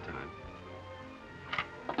hit him all the time.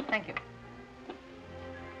 Thank you.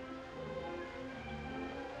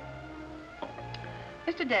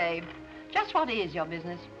 Mr. Dave, just what is your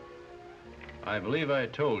business? I believe I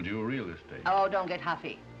told you real estate. Oh, don't get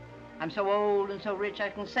huffy. I'm so old and so rich I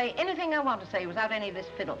can say anything I want to say without any of this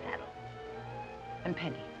fiddle-faddle. And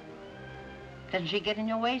Penny. Doesn't she get in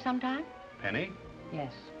your way sometime? Penny?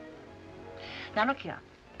 Yes. Now, look here.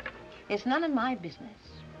 It's none of my business.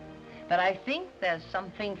 But I think there's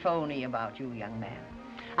something phony about you, young man.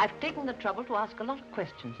 I've taken the trouble to ask a lot of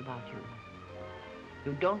questions about you.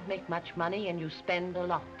 You don't make much money and you spend a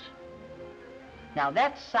lot. Now,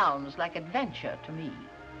 that sounds like adventure to me.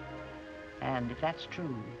 And if that's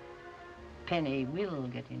true, Penny will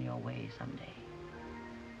get in your way someday.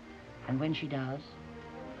 And when she does,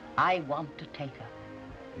 I want to take her.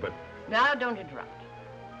 But... Now, don't interrupt.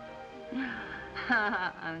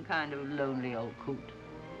 I'm a kind of lonely old coot.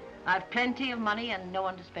 I've plenty of money and no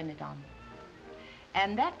one to spend it on.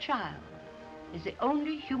 And that child is the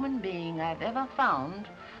only human being I've ever found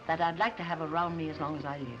that I'd like to have around me as long as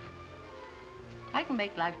I live. I can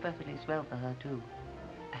make life perfectly swell for her, too.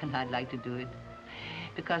 And I'd like to do it.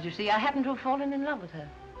 Because, you see, I happen to have fallen in love with her.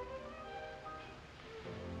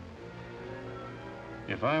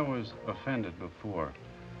 If I was offended before,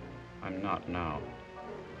 I'm not now.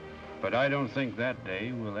 But I don't think that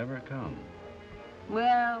day will ever come.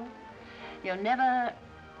 Well, you'll never...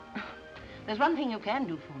 There's one thing you can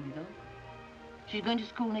do for me, though. She's going to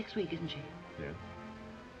school next week, isn't she? Yes.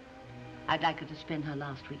 I'd like her to spend her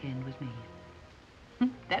last weekend with me.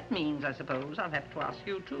 That means, I suppose, I'll have to ask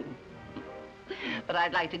you, too. But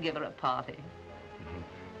I'd like to give her a party.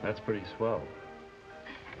 That's pretty swell.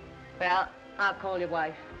 Well, I'll call your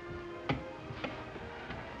wife.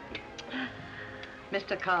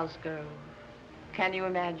 Mr. Cosgrove, can you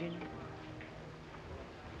imagine?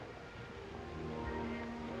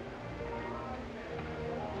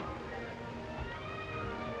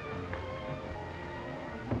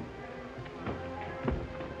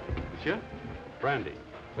 Monsieur? Brandy.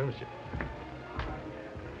 Oui, monsieur.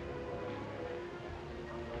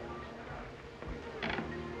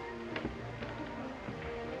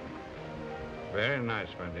 Very nice,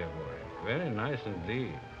 my dear boy. Very nice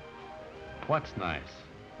indeed. What's nice?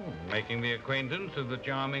 Making the acquaintance of the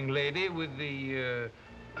charming lady with the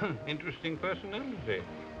interesting personality.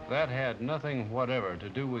 That had nothing whatever to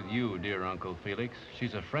do with you, dear Uncle Felix.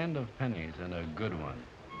 She's a friend of Penny's and a good one.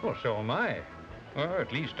 Well, so am I. Or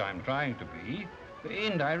at least I'm trying to be.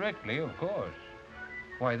 Indirectly, of course.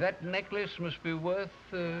 Why, that necklace must be worth,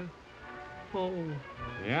 oh...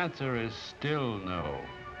 The answer is still no,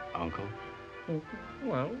 Uncle.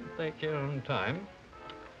 Well, take your own time.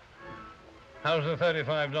 How's the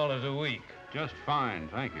 $35 a week? Just fine,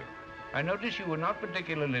 thank you. I notice you were not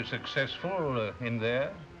particularly successful in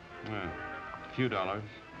there. Well, a few dollars.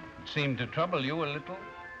 It seemed to trouble you a little.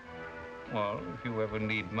 Well, if you ever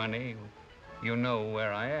need money, you know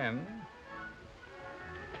where I am.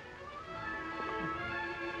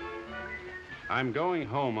 I'm going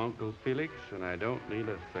home, Uncle Felix, and I don't need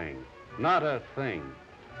a thing. Not a thing.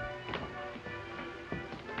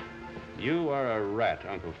 You are a rat,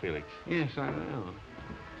 Uncle Felix. Yes, I know.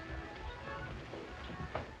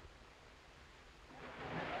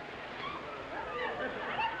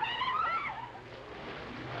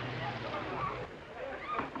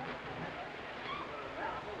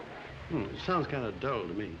 It sounds kind of dull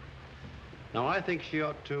to me. Now, I think she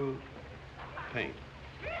ought to paint.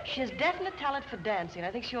 She has definite talent for dancing.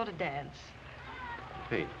 I think she ought to dance.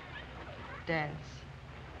 Paint. Dance.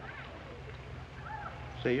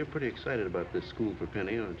 Say, you're pretty excited about this school for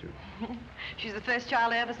Penny, aren't you? She's the first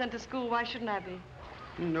child I ever sent to school. Why shouldn't I be?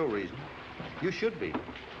 No reason. You should be.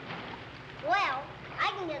 Well,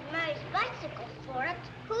 I can get Mary's bicycle for it.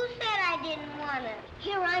 Who said I didn't want it?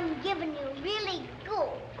 Here, I'm giving you really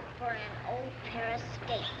gold for an old pair of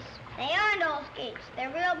skates. They aren't old skates. They're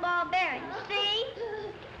real ball bearings. See?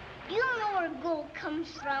 Do you know where gold comes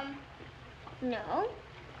from? No.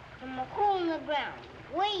 From a hole in the ground,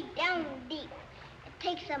 way down deep. It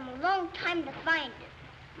takes them a long time to find it.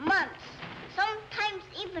 Months. Sometimes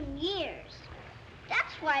even years.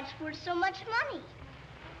 That's why it's worth so much money.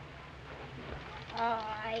 All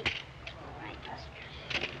right, Buster.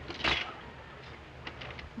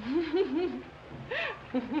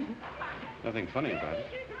 Nothing funny about it.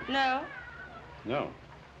 No. No.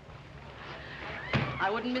 I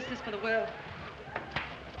wouldn't miss this for the world.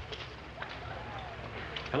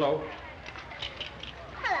 Hello.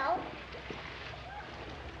 Hello.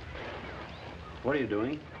 What are you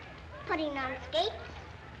doing? Putting on skates.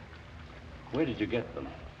 Where did you get them?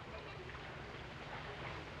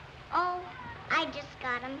 Oh, I just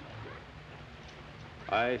got them.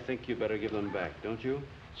 I think you better give them back, don't you?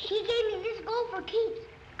 She gave me this gold for keeps.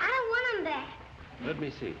 I don't want them back. Let me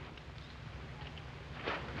see.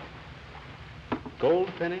 Gold,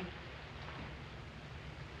 Penny?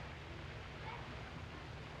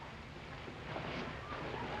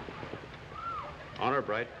 Honor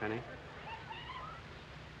bright, Penny.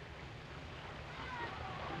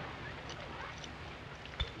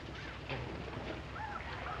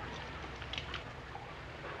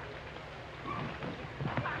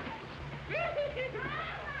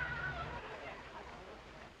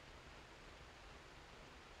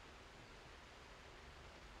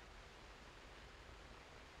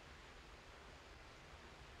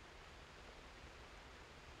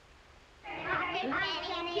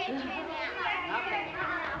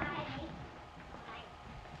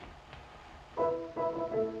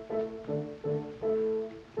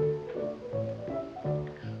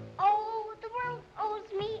 Oh, the world owes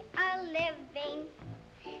me a living.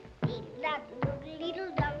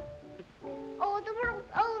 Diddle-dat-doodle-dum. Oh, the world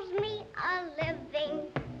owes me a living.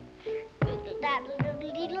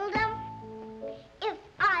 Diddle-dat-doodle-dum. If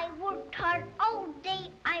I worked hard all day,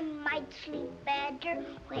 I might sleep better.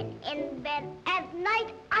 When in bed at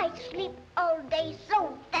night, I sleep all day,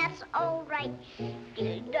 so that's all right.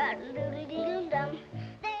 Diddle-dat-doodle-dum.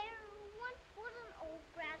 There once was an old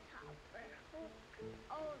grasshopper who could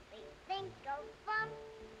only think of fun.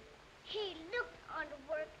 He looked on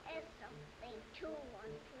work as something too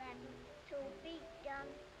unpleasant to be done.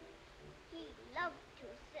 He loved to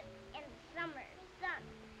sit in summer sun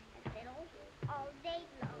and fiddle all day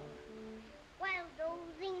long. While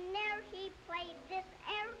dozing there, he played this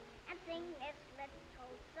air and sang this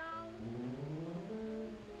little song.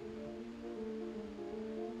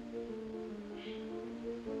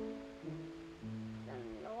 The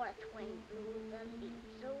north wind blew the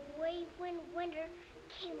leaves away when winter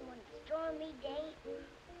came one stormy day.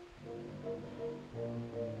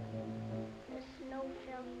 The snow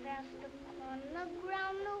fell fast upon the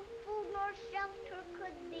ground, no food nor shelter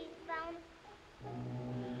could be found.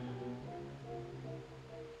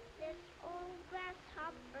 This old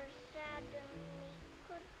grasshopper saddened me,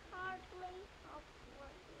 could hardly help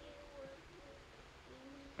what he would do. He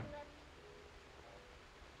slept,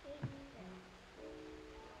 he fell.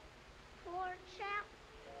 Poor chap,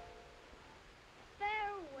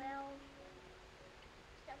 farewell.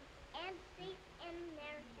 Some ants ate in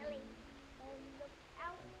their hilly home, looked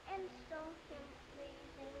out and saw him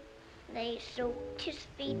freezing. They soaked his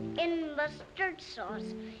feet in mustard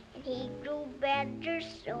sauce, and he grew better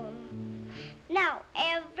soon. Now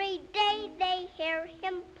every day they hear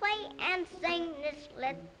him play and sing this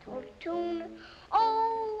little tune.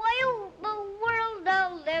 Oh, I the world a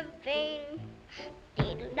living.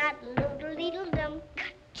 Diddle-dat-doodle-dum.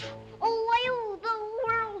 Oh, I the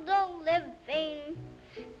world a living.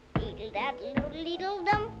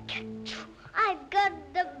 Diddle-dat-doodle-dum. I've got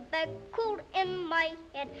the best like cold in my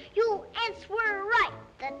head. You answer right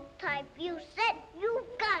the time you said. You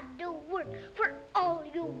got to work for all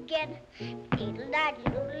you get.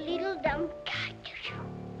 Little dum.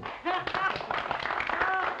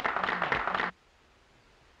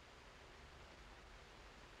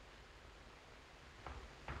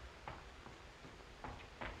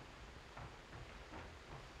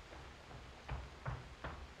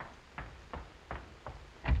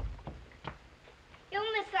 You'll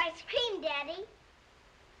miss ice cream, Daddy.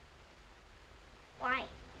 Why?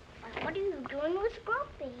 What are you doing with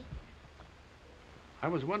Grumpy? I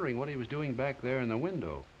was wondering what he was doing back there in the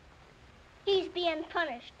window. He's being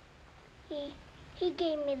punished. He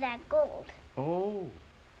gave me that gold. Oh.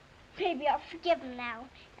 Maybe I'll forgive him now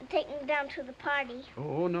and take him down to the party.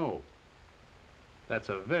 Oh, no. That's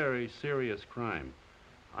a very serious crime.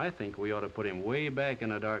 I think we ought to put him way back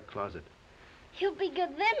in a dark closet. He'll be good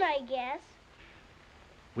then, I guess.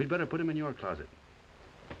 We'd better put him in your closet.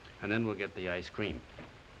 And then we'll get the ice cream.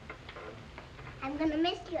 I'm gonna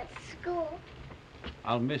miss you at school.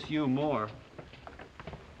 I'll miss you more.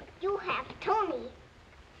 You have Tony.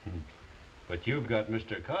 But you've got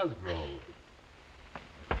Mr. Cosgrove.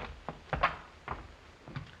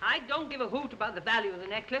 I don't give a hoot about the value of the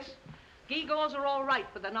necklace. Gewgaws are all right,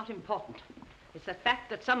 but they're not important. It's the fact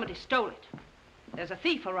that somebody stole it. There's a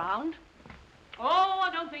thief around. Oh, I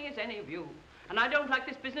don't think it's any of you. And I don't like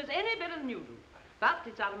this business any better than you do. But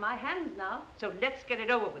it's out of my hands now, so let's get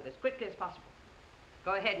it over with as quickly as possible.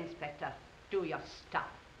 Go ahead, Inspector. Do your stuff.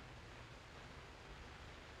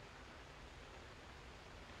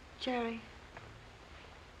 Jerry,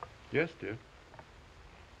 Yes, dear.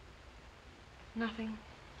 nothing.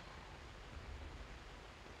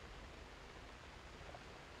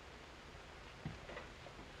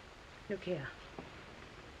 Look here.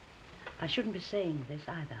 I shouldn't be saying this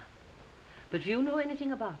either. But if you know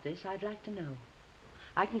anything about this, I'd like to know.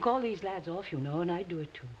 I can call these lads off, you know, and I'd do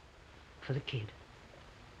it too. For the kid.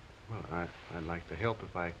 Well, I'd like to help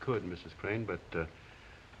if I could, Mrs. Crane, but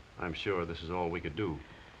I'm sure this is all we could do.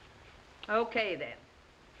 Okay, then.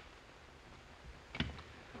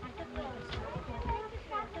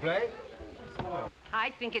 Play? I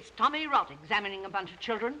think it's Tommy Rott examining a bunch of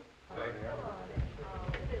children.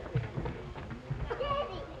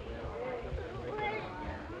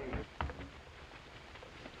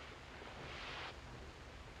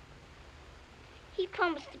 He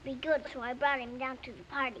promised to be good, so I brought him down to the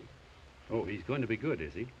party. Oh, he's going to be good,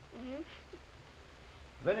 is he? Mm-hmm.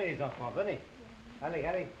 Venez, enfants, venez. Allez,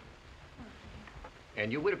 allez.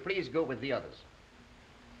 And you will please go with the others.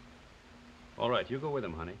 All right, you go with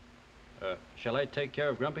him, honey. Shall I take care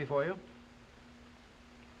of Grumpy for you?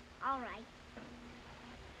 All right.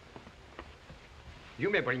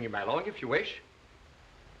 You may bring him along if you wish.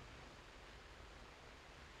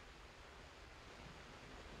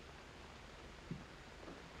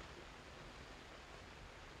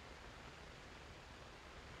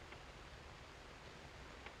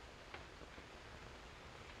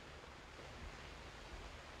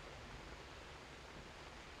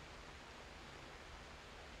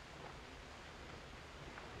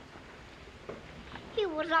 He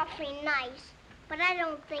was awfully nice, but I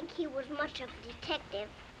don't think he was much of a detective.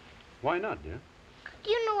 Why not, dear? Do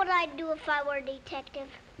you know what I'd do if I were a detective?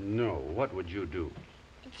 No, what would you do?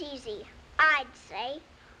 It's easy. I'd say,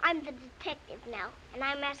 I'm the detective now, and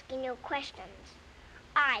I'm asking you questions.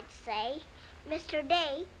 I'd say, Mr.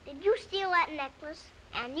 Day, did you steal that necklace?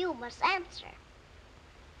 And you must answer.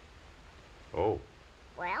 Oh,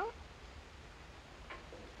 Well,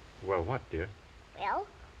 well, what, dear? well,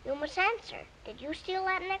 you must answer. Did you steal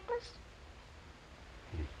that necklace?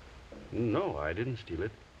 No, I didn't steal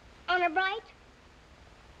it. Honor bright?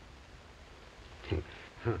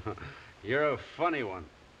 You're a funny one.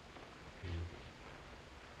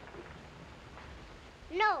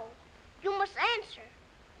 No, you must answer.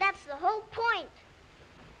 That's the whole point.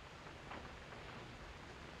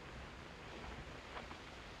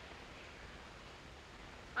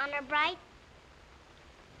 Honor bright?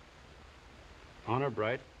 Honor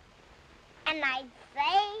bright. And I'd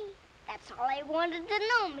say, that's all I wanted to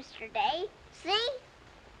know, Mr. Day. See?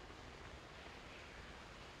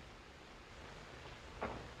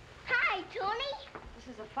 Hi, Tony. This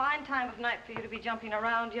is a fine time of night for you to be jumping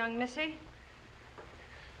around, young missy.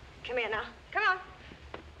 Come here now. Come on.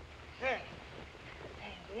 There.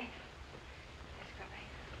 There, dear. Let's go, baby.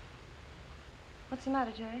 What's the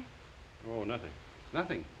matter, Jerry? Oh, nothing.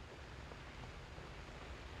 Nothing.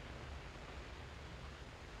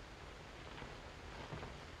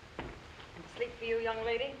 Sleep for you, young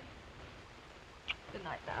lady. Good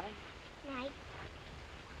night, darling. Night.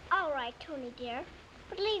 All right, Tony, dear.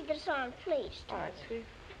 But leave this on, please, Tony. All right, sweet.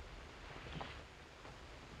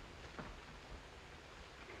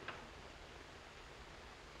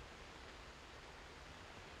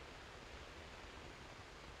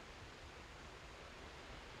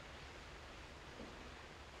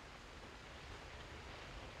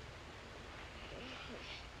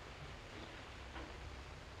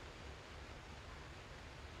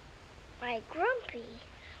 Why, Grumpy,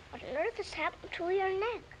 what on earth has happened to your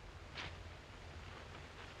neck?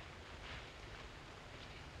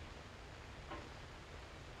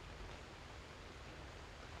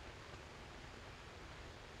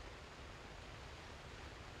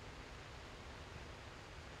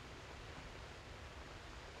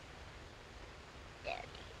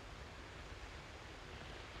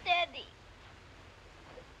 Daddy.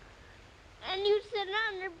 And you said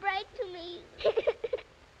honor bright to me.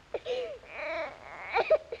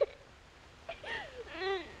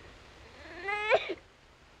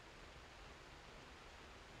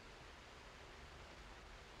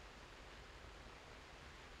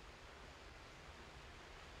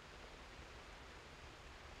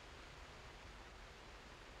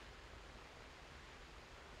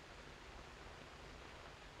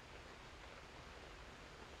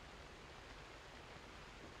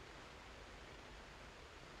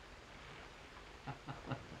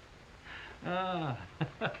 Ah.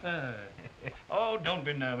 Oh, don't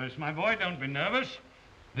be nervous, my boy, don't be nervous.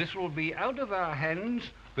 This will be out of our hands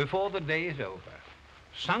before the day is over.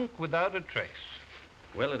 Sunk without a trace.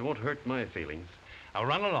 Well, it won't hurt my feelings. I'll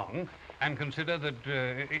run along and consider that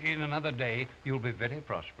in another day you'll be very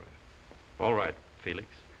prosperous. All right, Felix.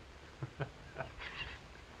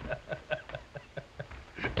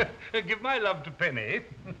 Give my love to Penny.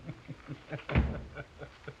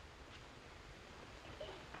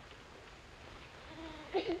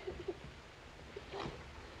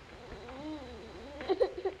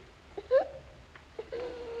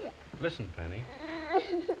 Listen, Penny.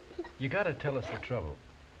 You gotta tell us the trouble.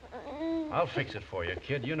 I'll fix it for you,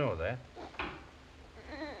 kid. You know that.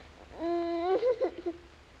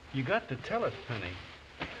 You got to tell us, Penny.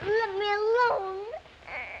 Let me alone.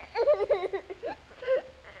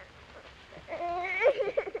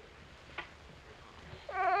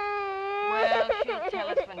 Well, she'll tell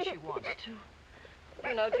us when she wants to.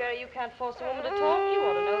 You know, Jerry, you can't force a woman to talk. You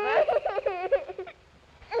ought to know that.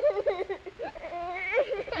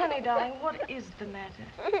 Honey, darling, what is the matter?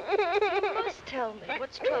 You must tell me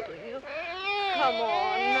what's troubling you. Come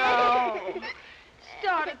on, now.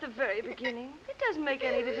 Start at the very beginning. It doesn't make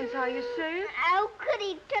any difference how you say it. How could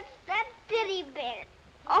he touch that teddy bear?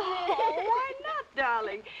 Oh, why not,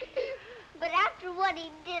 darling? But after what he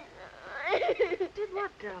did... Did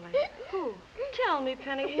what, darling? Who? Tell me,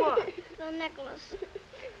 Penny, what? The necklace.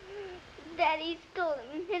 Daddy stole him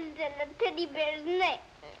and hid it in the teddy bear's neck.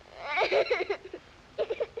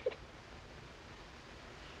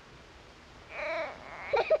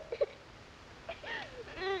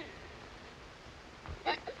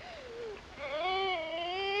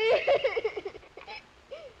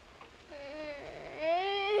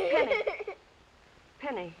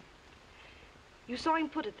 Penny. You saw him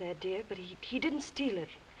put it there, dear, but he didn't steal it.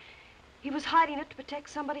 He was hiding it to protect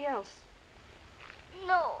somebody else.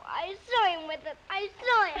 No, I saw him with it. I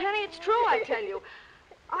saw him. Penny, it's true, I tell you.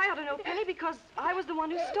 I ought to know, Penny, because I was the one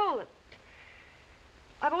who stole it.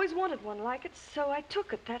 I've always wanted one like it, so I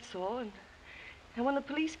took it, that's all. And when the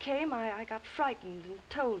police came, I got frightened and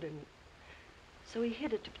told him. So he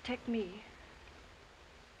hid it to protect me.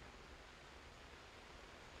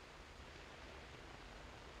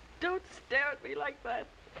 Don't stare at me like that.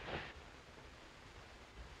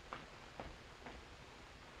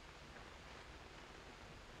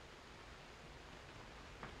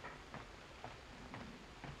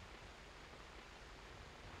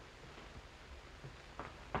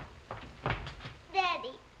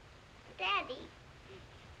 Daddy. Daddy.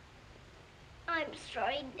 I'm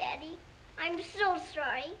sorry, Daddy. I'm so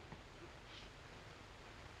sorry.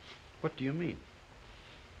 What do you mean?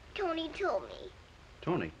 Tony told me.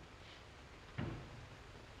 Tony?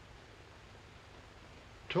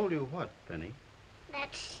 Told you what, Penny?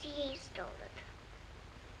 That she stole it.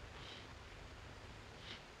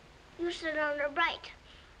 You said on her right,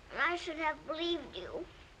 and I should have believed you.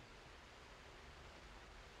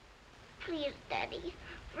 Please, Daddy,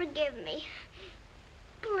 forgive me.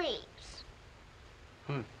 Please.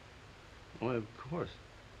 Huh. Why, of course.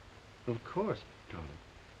 Of course, darling.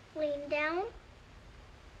 Lean down.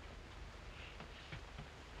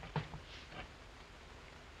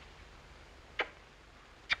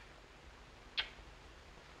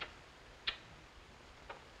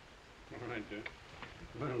 All right, dear.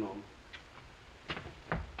 Right along.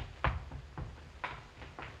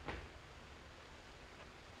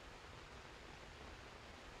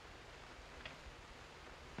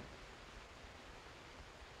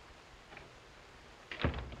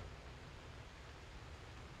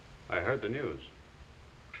 I heard the news.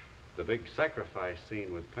 The big sacrifice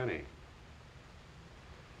scene with Penny.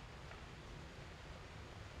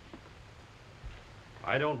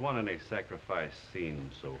 I don't want any sacrifice scene,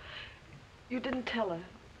 so... You didn't tell her?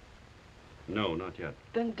 No, not yet.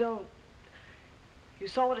 Then don't. You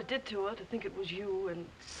saw what it did to her, to think it was you, and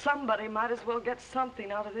somebody might as well get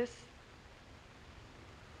something out of this.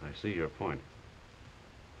 I see your point.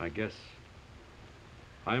 I guess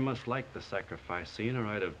I must like the sacrifice scene, or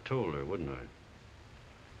I'd have told her, wouldn't I?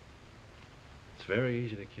 It's very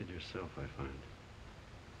easy to kid yourself, I find.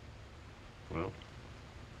 Well,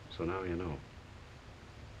 so now you know.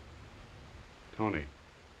 Tony,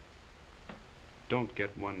 don't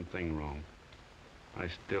get one thing wrong. I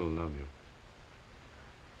still love you.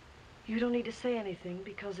 You don't need to say anything,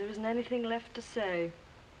 because there isn't anything left to say.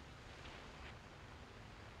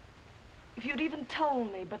 If you'd even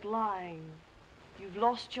told me, but lying. You've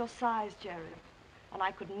lost your size, Jerry, and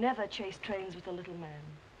I could never chase trains with a little man.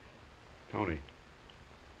 Tony,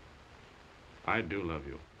 I do love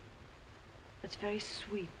you. It's very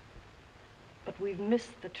sweet, but we've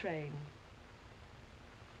missed the train.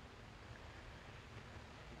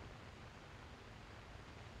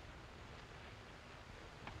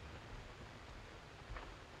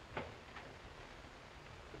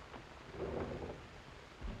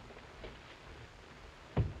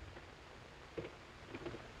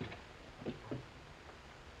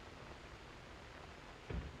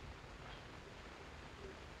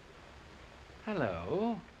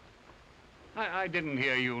 Hello. I didn't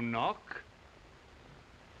hear you knock.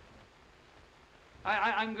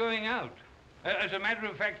 I'm going out. As a matter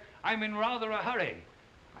of fact, I'm in rather a hurry.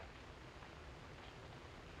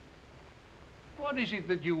 What is it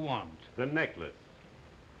that you want? The necklace.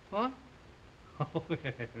 What?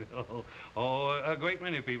 Oh, a great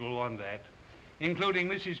many people want that, including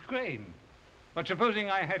Mrs. Crane. But supposing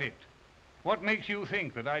I had it, what makes you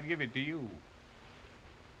think that I'd give it to you?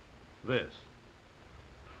 This.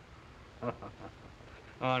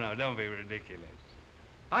 Oh, no, don't be ridiculous.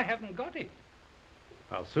 I haven't got it.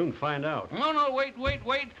 I'll soon find out. No, wait.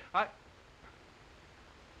 All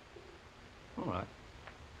right.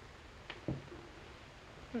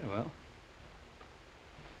 Very well.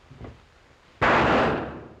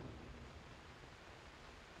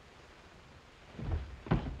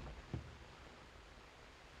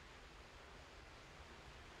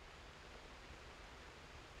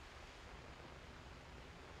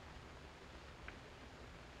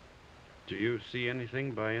 Do you see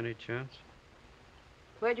anything by any chance?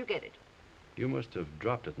 Where'd you get it? You must have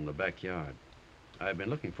dropped it in the backyard. I've been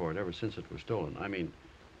looking for it ever since it was stolen. I mean,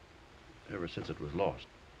 ever since it was lost.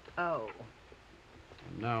 Oh.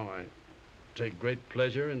 And now I take great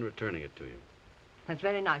pleasure in returning it to you. That's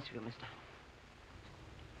very nice of you, mister.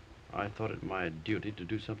 I thought it my duty to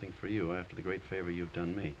do something for you after the great favor you've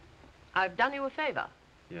done me. I've done you a favor.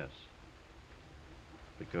 Yes.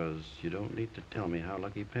 Because you don't need to tell me how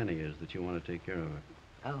lucky Penny is that you want to take care of her.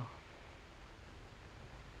 Oh.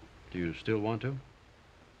 Do you still want to?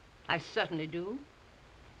 I certainly do.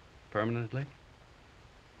 Permanently?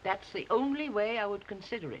 That's the only way I would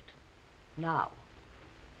consider it. Now.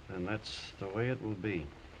 And that's the way it will be.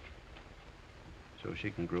 So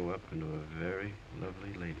she can grow up into a very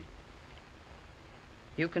lovely lady.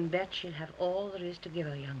 You can bet she'll have all there is to give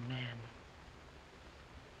a young man.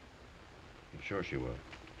 I'm sure she will.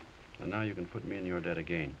 And now you can put me in your debt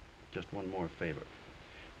again. Just one more favor.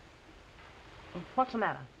 What's the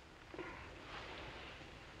matter?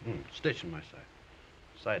 Stitch in my side.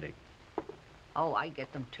 Side ache. Oh, I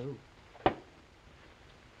get them too.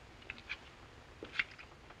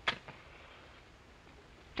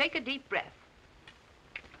 Take a deep breath.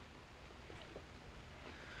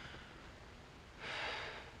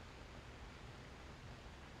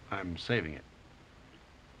 I'm saving it.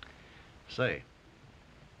 Say,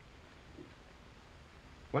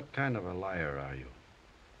 what kind of a liar are you?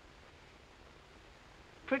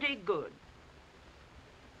 Pretty good.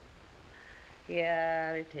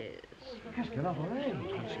 Here it is.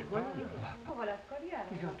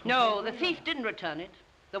 No, the thief didn't return it.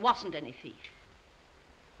 There wasn't any thief.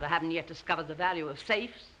 I haven't yet discovered the value of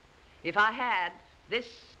safes. If I had, this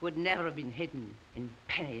would never have been hidden in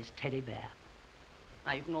Penny's teddy bear.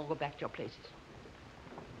 Now, you can all go back to your places.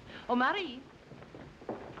 Oh, Marie,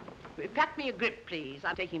 pack me a grip, please.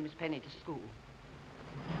 I'm taking Miss Penny to school.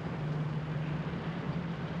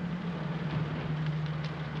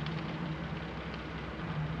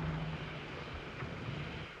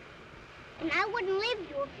 And I wouldn't leave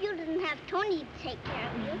you if you didn't have Tony to take care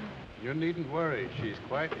of you. You needn't worry. She's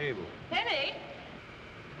quite able. Penny,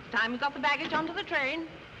 it's time we got the baggage onto the train.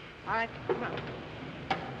 All right, come on.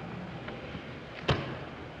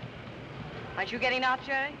 Aren't you getting out,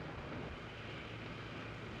 Jerry?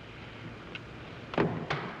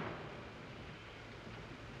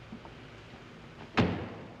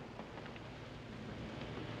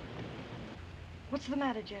 What's the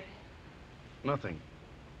matter, Jerry? Nothing.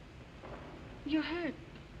 You're hurt.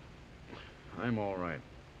 I'm all right.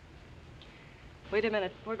 Wait a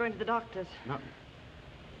minute. We're going to the doctor's. Not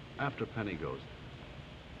after Penny goes.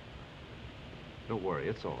 Don't worry,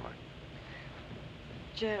 it's all right.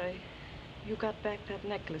 Jerry, you got back that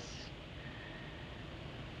necklace.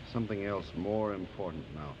 Something else more important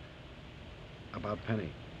now. About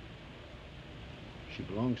Penny. She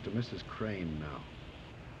belongs to Mrs. Crane now.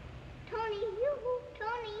 Tony, yoo-hoo,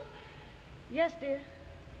 Tony. Yes, dear.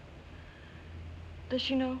 Does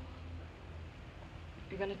she know?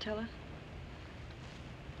 You gonna tell her?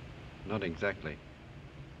 Not exactly.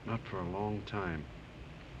 Not for a long time.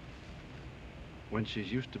 When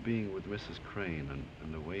she's used to being with Mrs. Crane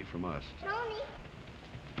and away from us. Tony.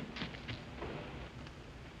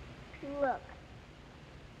 Look.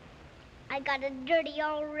 I got it dirty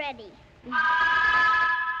already.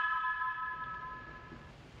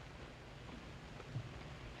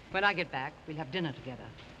 When I get back, we'll have dinner together.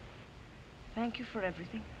 Thank you for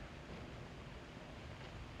everything.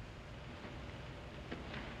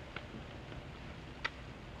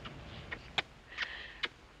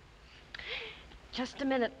 Just a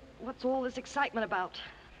minute. What's all this excitement about?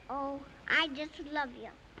 Oh, I just love you.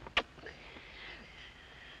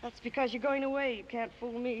 That's because you're going away. You can't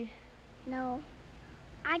fool me. No,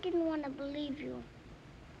 I didn't want to believe you.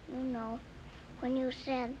 You know, when you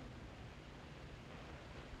said...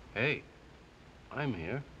 Hey, I'm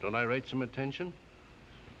here. Don't I rate some attention?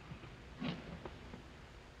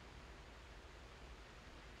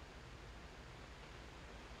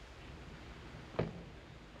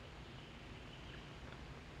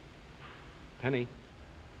 Penny.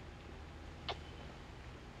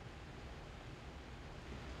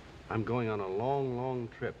 I'm going on a long, long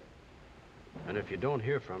trip. And if you don't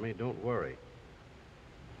hear from me, don't worry.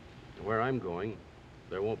 Where I'm going,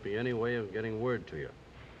 there won't be any way of getting word to you.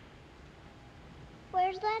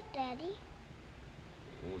 Where's that, Daddy?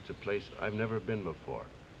 Oh, it's a place I've never been before.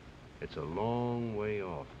 It's a long way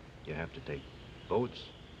off. You have to take boats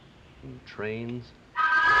and trains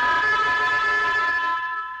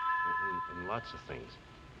and lots of things.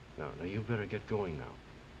 Now, you better get going now.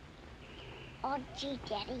 Oh, gee,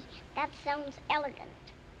 Daddy, that sounds elegant.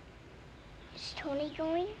 Is Tony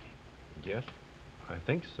going? Yes, I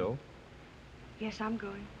think so. Yes, I'm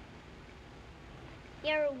going.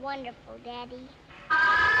 You're wonderful, Daddy.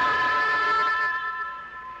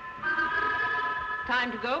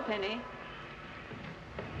 Time to go, Penny.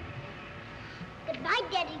 Goodbye,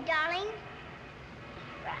 Daddy, darling.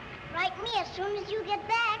 Write me as soon as you get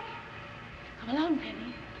back. Come along,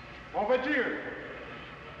 Penny. En voiture.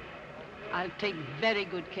 I'll take very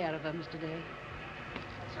good care of her, Mr. Day.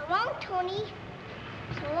 So long, Tony.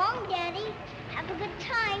 So long, Daddy. Have a good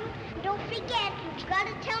time. And don't forget, you've got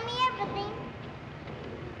to tell me everything.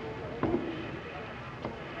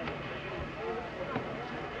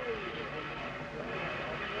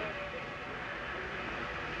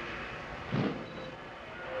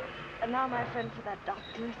 And now, my friend, for that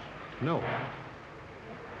doctor's. No.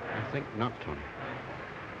 I think not, Tony.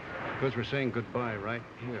 Because we're saying goodbye right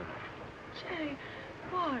here. Jerry,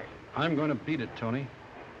 what? I'm going to beat it, Tony.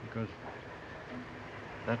 Because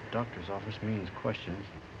that doctor's office means questions.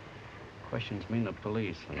 Questions mean the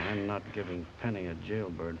police, and I'm not giving Penny a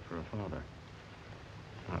jailbird for a father.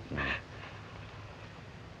 Not now.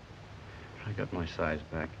 I got my size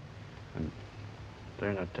back, and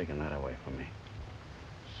they're not taking that away from me.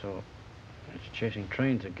 So it's chasing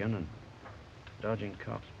trains again and dodging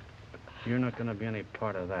cops. But you're not going to be any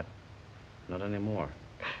part of that. Not anymore.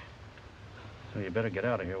 So you better get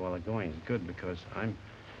out of here while the going's good, because I'm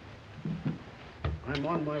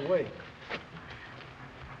on my way.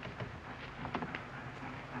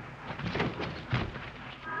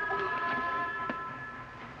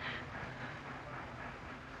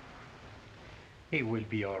 He will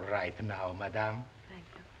be all right now, madame. Thank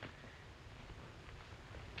you.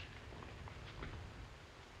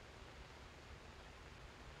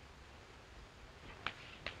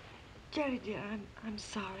 Jerry, dear, I'm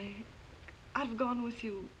sorry. I'd have gone with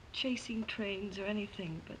you chasing trains or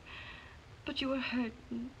anything, but you were hurt,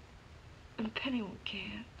 and Penny won't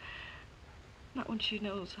care. Not when she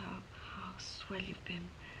knows how swell you've been.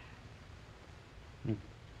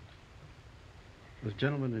 Those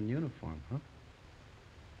gentlemen in uniform, huh?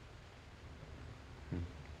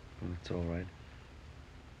 Well, that's all right.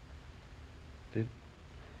 They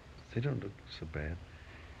don't look so bad.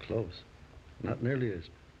 Close. Not nearly as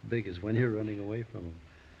big as when you're running away from them.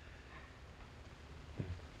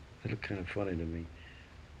 They look kind of funny to me.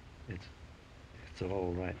 It's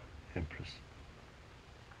all right, Empress.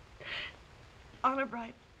 Honor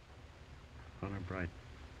bright. Honor bright.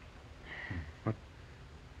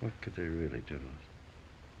 What could they really do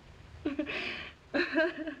to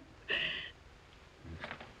us?